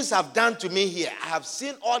Jews have done to me here. I have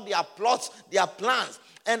seen all their plots, their plans.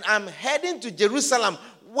 And I'm heading to Jerusalem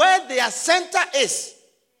where their center is.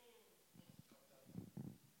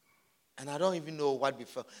 And I don't even know what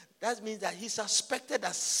befell. That means that he suspected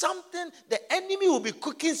that something, the enemy will be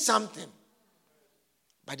cooking something.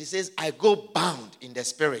 But he says, I go bound in the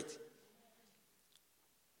Spirit.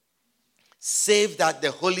 Save that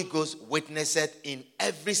the Holy Ghost witnesseth in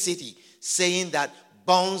every city, saying that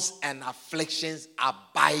bonds and afflictions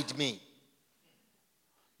abide me.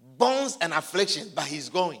 Bonds and afflictions, but he's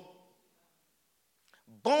going.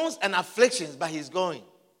 Bonds and afflictions, but he's going.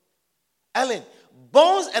 Ellen,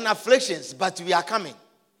 bonds and afflictions, but we are coming.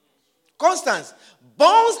 Constance,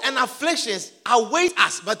 bonds and afflictions await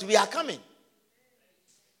us, but we are coming.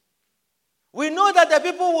 We know that the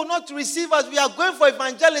people will not receive us. We are going for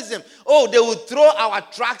evangelism. Oh, they will throw our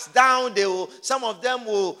tracts down. Some of them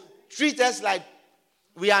will treat us like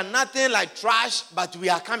we are nothing, like trash, but we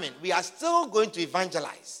are coming. We are still going to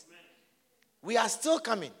evangelize. We are still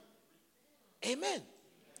coming. Amen.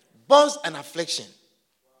 Bonds and affliction,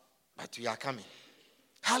 but we are coming.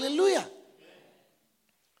 Hallelujah.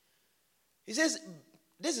 He says,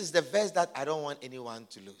 this is the verse that I don't want anyone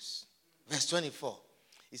to lose. Verse 24.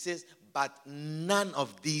 He says, but none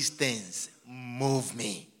of these things move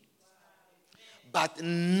me. But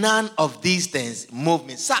none of these things move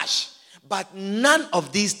me. Sash. But none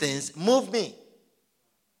of these things move me.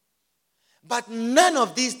 But none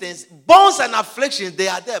of these things, bonds and afflictions, they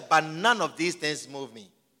are there, but none of these things move me.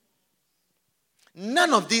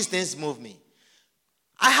 None of these things move me.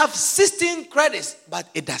 I have 16 credits, but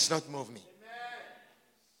it does not move me.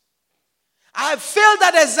 I have failed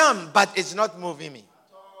that exam, but it's not moving me.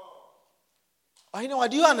 Oh, you know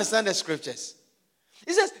what? Do you understand the scriptures?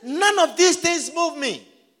 He says, none of these things move me.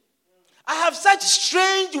 I have such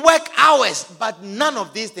strange work hours, but none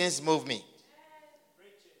of these things move me.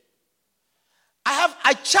 I have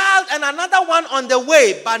a child and another one on the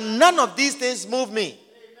way, but none of these things move me.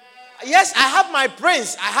 Yes, I have my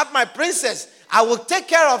prince. I have my princess. I will take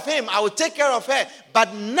care of him. I will take care of her.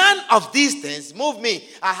 But none of these things move me.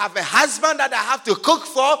 I have a husband that I have to cook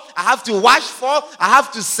for. I have to wash for. I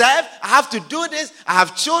have to serve. I have to do this. I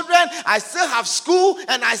have children. I still have school.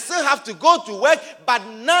 And I still have to go to work. But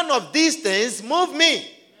none of these things move me.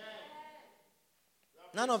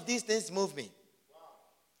 None of these things move me.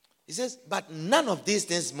 He says, but none of these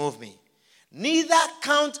things move me. Neither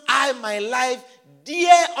count I my life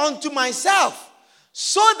dear unto myself,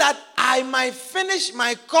 so that I might finish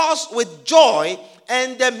my course with joy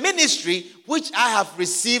and the ministry which I have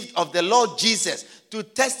received of the Lord Jesus, to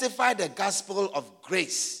testify the gospel of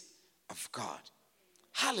grace of God.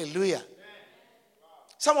 Hallelujah.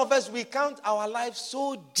 Some of us, we count our life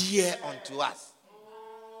so dear unto us.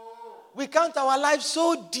 We count our life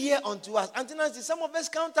so dear unto us. And Nancy, some of us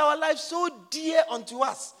count our life so dear unto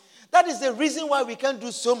us. That is the reason why we can't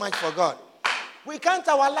do so much for God. We count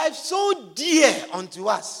our life so dear unto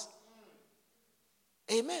us.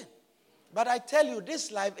 Amen. But I tell you,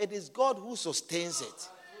 this life, it is God who sustains it.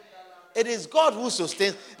 It is God who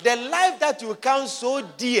sustains. The life that you count so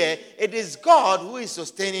dear, it is God who is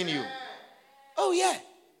sustaining you. Oh, yeah.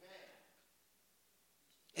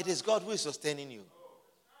 It is God who is sustaining you.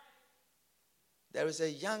 There is a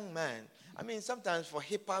young man. I mean, sometimes for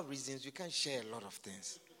hip-hop reasons, you can't share a lot of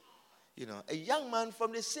things. You know, a young man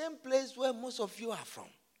from the same place where most of you are from.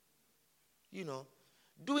 You know,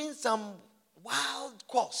 doing some wild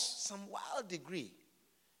course, some wild degree.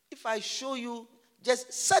 If I show you,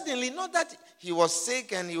 just suddenly, not that he was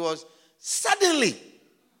sick and he was, suddenly.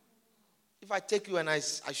 If I take you and I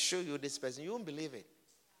show you this person, you won't believe it.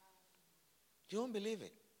 You won't believe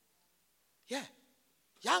it. Yeah.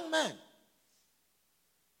 Young man.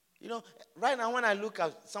 You know, right now when I look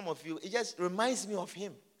at some of you, it just reminds me of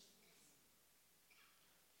him.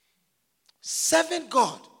 Serving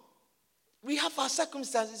God. We have our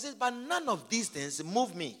circumstances, but none of these things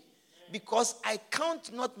move me, because I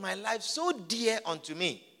count not my life so dear unto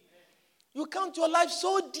me. You count your life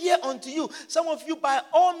so dear unto you. Some of you, by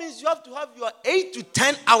all means, you have to have your 8 to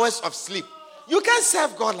 10 hours of sleep. You can't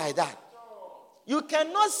serve God like that. You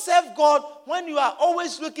cannot serve God when you are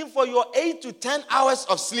always looking for your 8 to 10 hours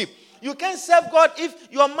of sleep. You can't serve God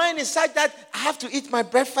if your mind is such that I have to eat my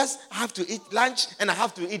breakfast, I have to eat lunch, and I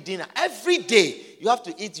have to eat dinner. Every day, you have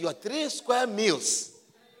to eat your 3 square meals.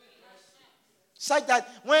 Such that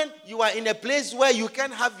when you are in a place where you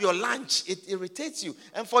can't have your lunch, it irritates you.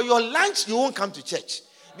 And for your lunch, you won't come to church.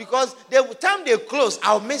 Because the time they close,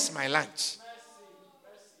 I'll miss my lunch.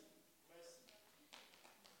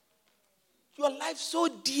 Your life so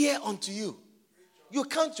dear unto you. You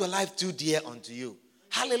count your life too dear unto you.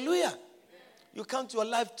 Hallelujah. You count your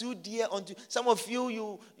life too dear unto you. Some of you,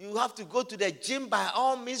 you have to go to the gym by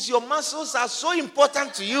all means. Your muscles are so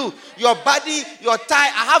important to you. Your body, your thigh.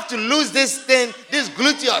 I have to lose this thing, this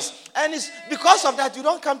gluteus. And it's because of that you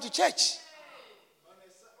don't come to church.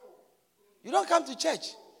 You don't come to church.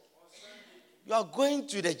 You are going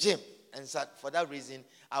to the gym. And so for that reason,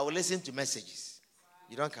 I will listen to messages.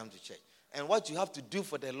 You don't come to church. And what you have to do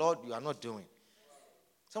for the Lord, you are not doing.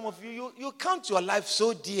 Some of you count your life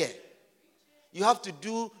so dear. You have to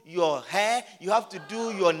do your hair. You have to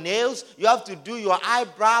do your nails. You have to do your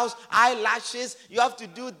eyebrows, eyelashes. You have to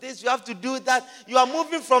do this. You have to do that. You are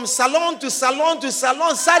moving from salon to salon to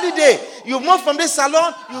salon. Saturday, you move from this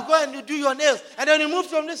salon, you go and you do your nails. And then you move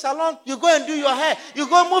from this salon, you go and do your hair. You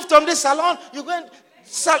go and move from this salon, you go and...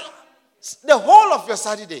 the whole of your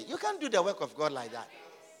Saturday. You can't do the work of God like that.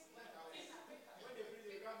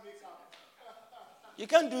 You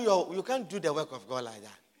can't do the work of God like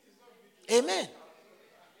that. Amen.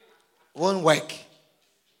 Won't work.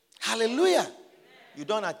 Hallelujah. You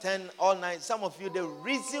don't attend all night. Some of you, the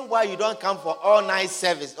reason why you don't come for all night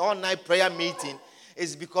service, all night prayer meeting,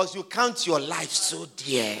 is because you count your life so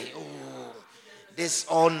dear. Oh, this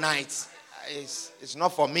all night is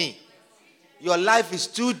not for me. Your life is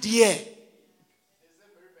too dear.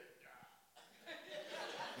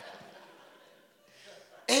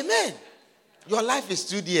 Amen. Your life is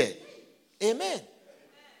too dear. Amen.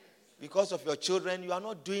 Because of your children, you are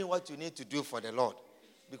not doing what you need to do for the Lord.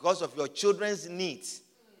 Because of your children's needs.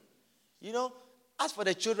 You know, as for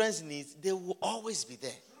the children's needs, they will always be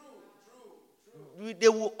there. They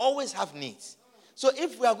will always have needs. So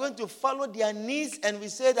if we are going to follow their needs and we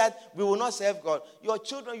say that we will not serve God, your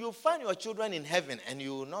children, you'll find your children in heaven and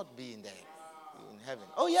you will not be in heaven.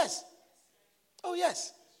 Oh, yes. Oh,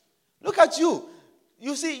 yes. Look at you.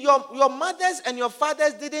 You see, your mothers and your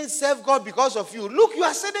fathers didn't serve God because of you. Look, you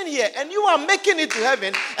are sitting here and you are making it to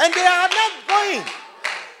heaven and they are not going.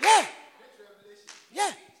 Yeah.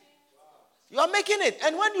 Yeah. You are making it.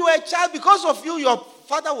 And when you were a child, because of you, your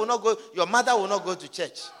father will not go, your mother will not go to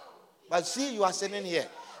church. But see, you are sitting here.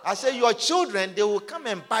 I say your children, they will come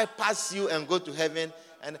and bypass you and go to heaven.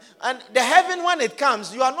 And the heaven, when it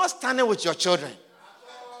comes, you are not standing with your children.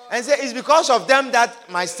 And say, it's because of them that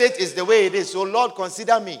my state is the way it is. So Lord,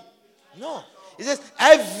 consider me. No. He says,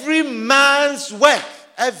 every man's work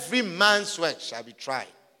shall be tried.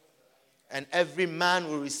 And every man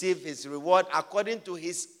will receive his reward according to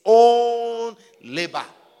his own labor.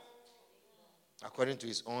 According to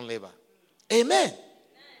his own labor. Amen.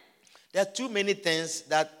 There are too many things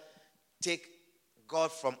that take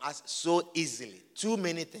God from us so easily. Too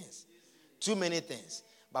many things. Too many things.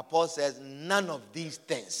 But Paul says, none of these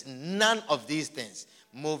things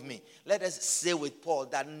move me. Let us say with Paul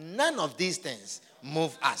that none of these things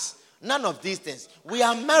move us. None of these things. We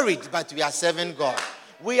are married, but we are serving God.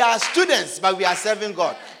 We are students, but we are serving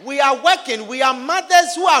God. We are working. We are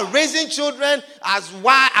mothers who are raising children as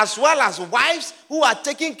well as wives who are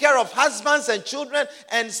taking care of husbands and children,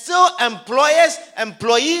 and still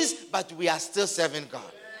employees, but we are still serving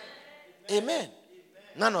God. Amen.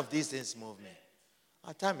 None of these things move me.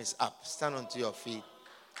 Our time is up. Stand onto your feet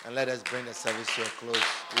and let us bring the service to a close.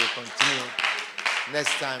 We will continue.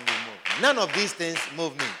 Next time we move. None of these things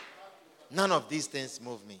move me. None of these things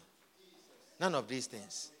move me. None of these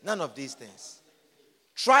things. None of these things.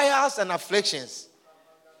 Trials and afflictions.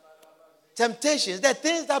 Temptations. The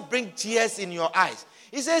things that bring tears in your eyes.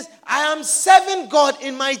 He says, I am serving God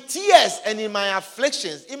in my tears and in my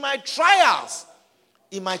afflictions, in my trials,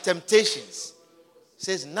 in my temptations. He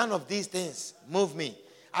says, none of these things move me.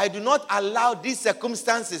 I do not allow these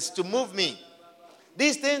circumstances to move me.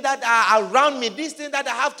 These things that are around me, these things that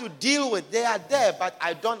I have to deal with, they are there, but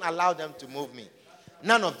I don't allow them to move me.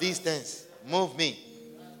 None of these things move me.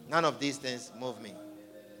 None of these things move me.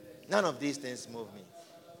 None of these things move me.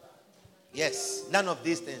 Yes, none of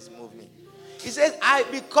these things move me. He says,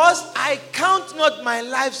 because I count not my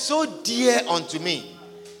life so dear unto me,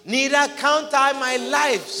 neither count I my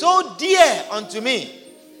life so dear unto me.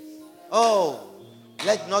 Oh,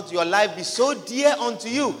 let not your life be so dear unto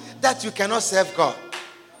you that you cannot serve God.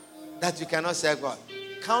 That you cannot serve God.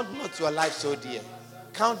 Count not your life so dear.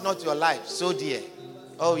 Count not your life so dear.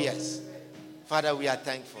 Oh, yes. Father, we are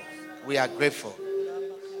thankful. We are grateful.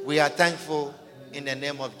 We are thankful in the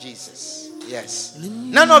name of Jesus. Yes.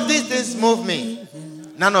 None of these things move me.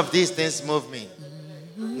 None of these things move me.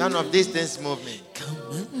 None of these things move me.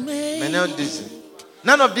 None of these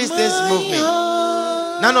things move me.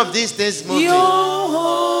 None of these things move me.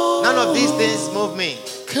 None of these things move me.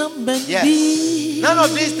 Yes. None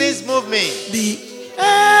of these things move me.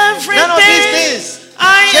 None of these things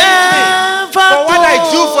change me for what I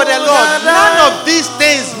do for the Lord. None of these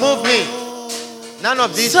things move me. None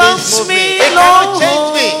of these things move me. It cannot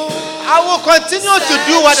change me. I will continue to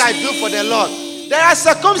do what I do for the Lord. There are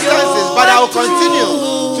circumstances, but I will continue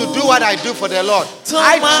to do what I do for the Lord.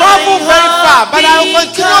 I travel very far, but I will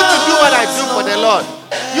continue to do what I do for the Lord.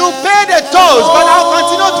 You pay the tolls, but I will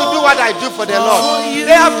continue to do what I do for the Lord.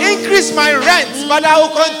 They have increased my rent, but I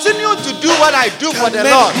will continue to do what I do for the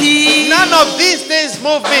Lord. None of these things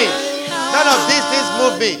move me. None of these things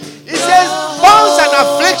move me. He says, bonds and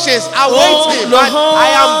afflictions await me, but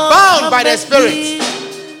I am bound by the Spirit,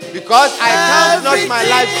 because I count not my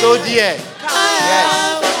life so dear. Yes.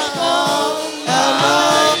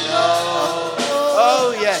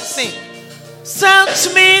 Oh, yes. Sing.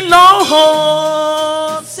 Search me,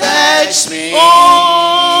 Lord. Search me.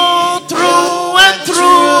 Oh, through and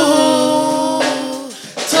through,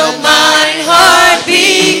 till my heart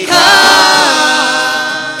become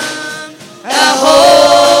a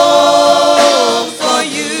home for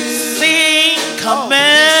you. Sing, come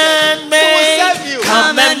and make,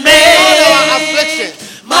 come and make our afflictions,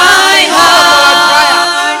 my heart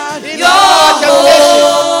your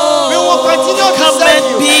home. we will continue to serve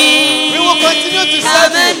you. We will continue to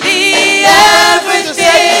serve you. Be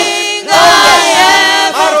everything I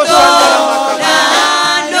ever thought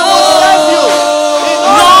I know.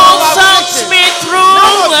 Lord, search me through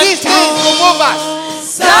None of these things will move us.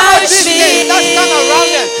 None of these things that stand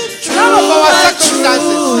around us. None of our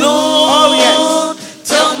circumstances. Oh, yes.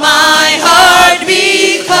 Till my heart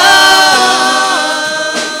becomes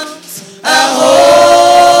a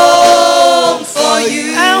home for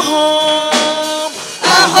you. A home for you.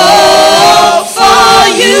 A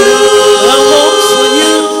home for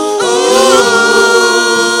you.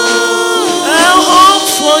 A home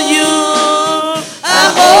for you. A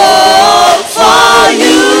home for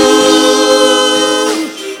you.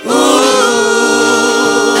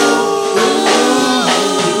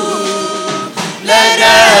 Let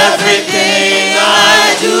everything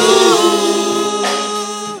I do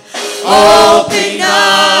open up.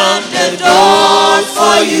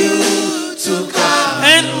 for you to come.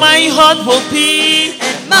 And my heart will be.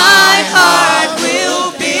 And my heart will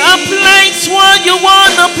be a place where you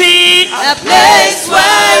wanna be. A place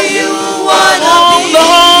where you wanna be. Oh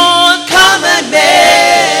Lord, come and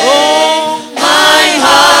make my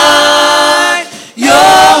heart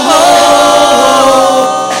your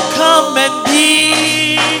home. Come and be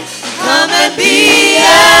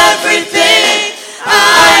everything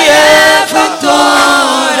I ever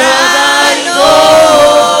thought I know.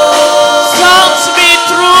 Search me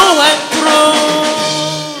through and through.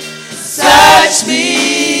 Search me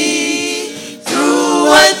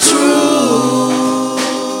through and through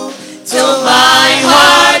till my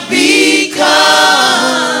heart becomes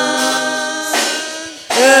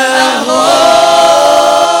a home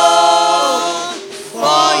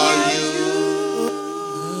for you.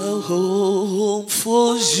 A home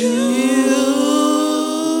for you.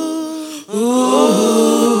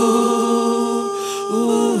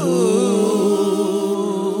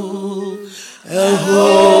 A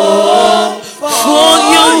home for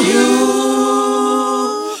you.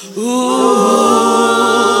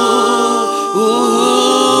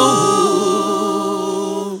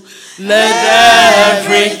 Let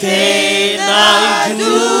everything I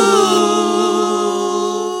do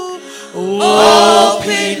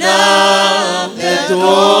open up the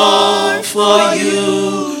door for you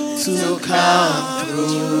to come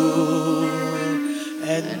through,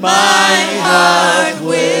 and my heart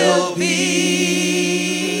will be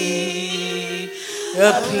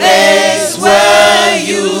a place where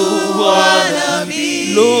you wanna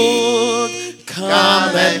be. Lord,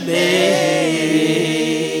 come and make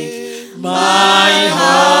my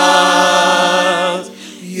heart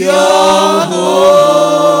your home.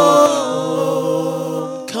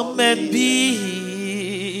 Come and be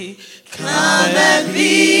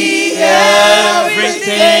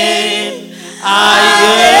everything I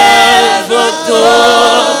ever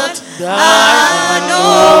thought I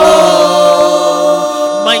know.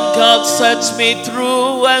 My God, search me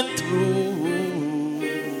through and through.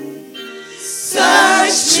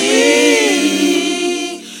 Search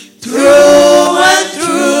me through and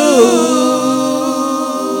through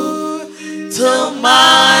till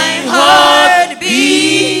my heart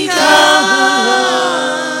becomes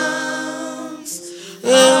a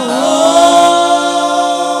home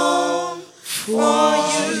for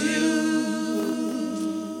you.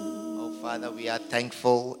 Oh, Father, we are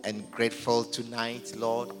thankful and grateful tonight,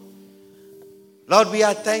 Lord. Lord, we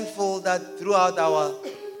are thankful that throughout our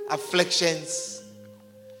afflictions,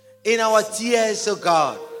 in our tears, oh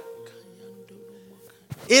God,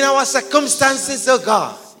 in our circumstances, oh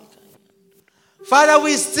God, Father,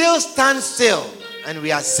 we still stand still and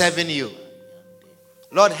we are serving you.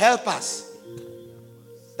 Lord, help us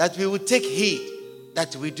that we will take heed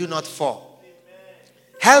that we do not fall.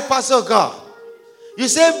 Help us, oh God. You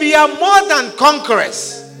say we are more than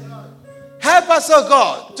conquerors. Help us, oh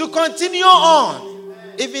God, to continue on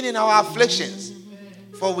even in our afflictions.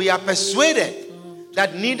 For we are persuaded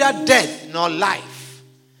that neither death nor life,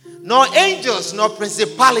 nor angels, nor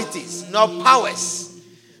principalities, nor powers,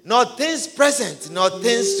 nor things present, nor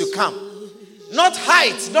things to come, not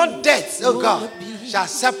height, not depth, oh God, shall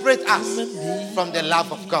separate us from the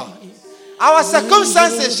love of God. Our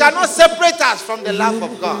circumstances shall not separate us from the love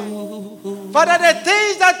of God. Father, the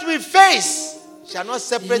things that we face shall not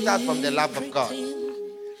separate us from the love of God.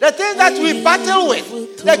 The things that we battle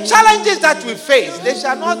with, the challenges that we face, they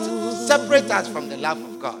shall not separate us from the love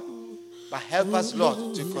of God. But help us,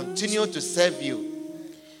 Lord, to continue to serve you.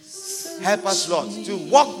 Help us, Lord, to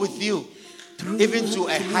walk with you even to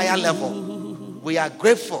a higher level. We are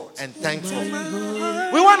grateful and thankful.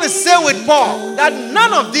 We want to say with Paul that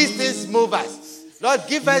none of these things move us. Lord,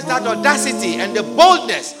 give us that audacity and the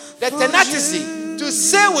boldness, the tenacity to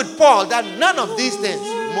say with Paul that none of these things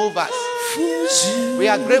move us. We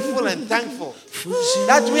are grateful and thankful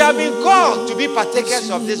that we have been called to be partakers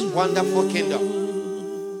of this wonderful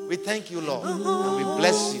kingdom. We thank you, Lord, and we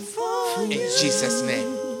bless you in Jesus'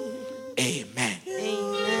 name. Amen.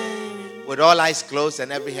 Amen. With all eyes closed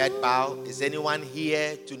and every head bowed, is anyone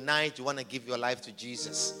here tonight you want to give your life to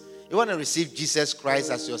Jesus? You want to receive Jesus Christ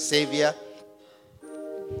as your Savior?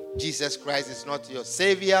 Jesus Christ is not your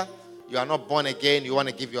Savior. You are not born again. You want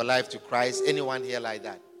to give your life to Christ. Anyone here like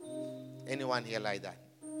that? Anyone here like that?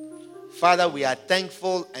 Father, we are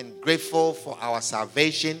thankful and grateful for our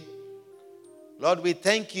salvation. Lord, we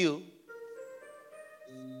thank you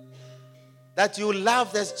that you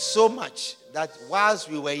loved us so much that whilst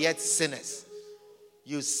we were yet sinners,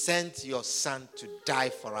 you sent your Son to die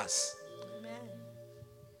for us. Amen.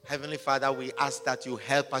 Heavenly Father, we ask that you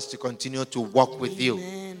help us to continue to walk with you.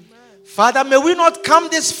 Amen. Father, may we not come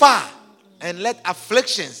this far and let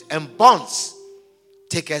afflictions and bonds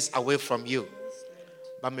take us away from you.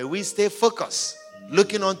 But may we stay focused,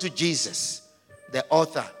 looking unto Jesus, the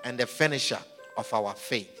author and the finisher of our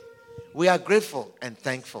faith. We are grateful and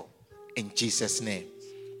thankful. In Jesus' name,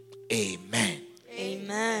 amen.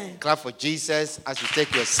 Amen. Clap for Jesus as you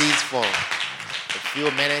take your seats for a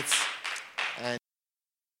few minutes. And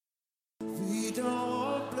We don't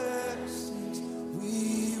want blessings,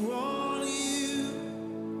 we want you.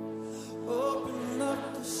 Open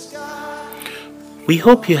up the sky. We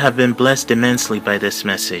hope you have been blessed immensely by this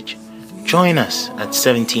message. Join us at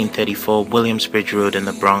 1734 Williamsbridge Road in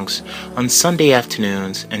the Bronx on Sunday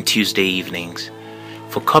afternoons and Tuesday evenings.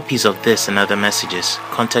 For copies of this and other messages,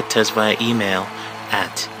 contact us via email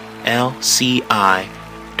at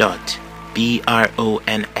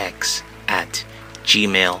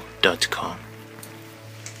lci.bronx@gmail.com.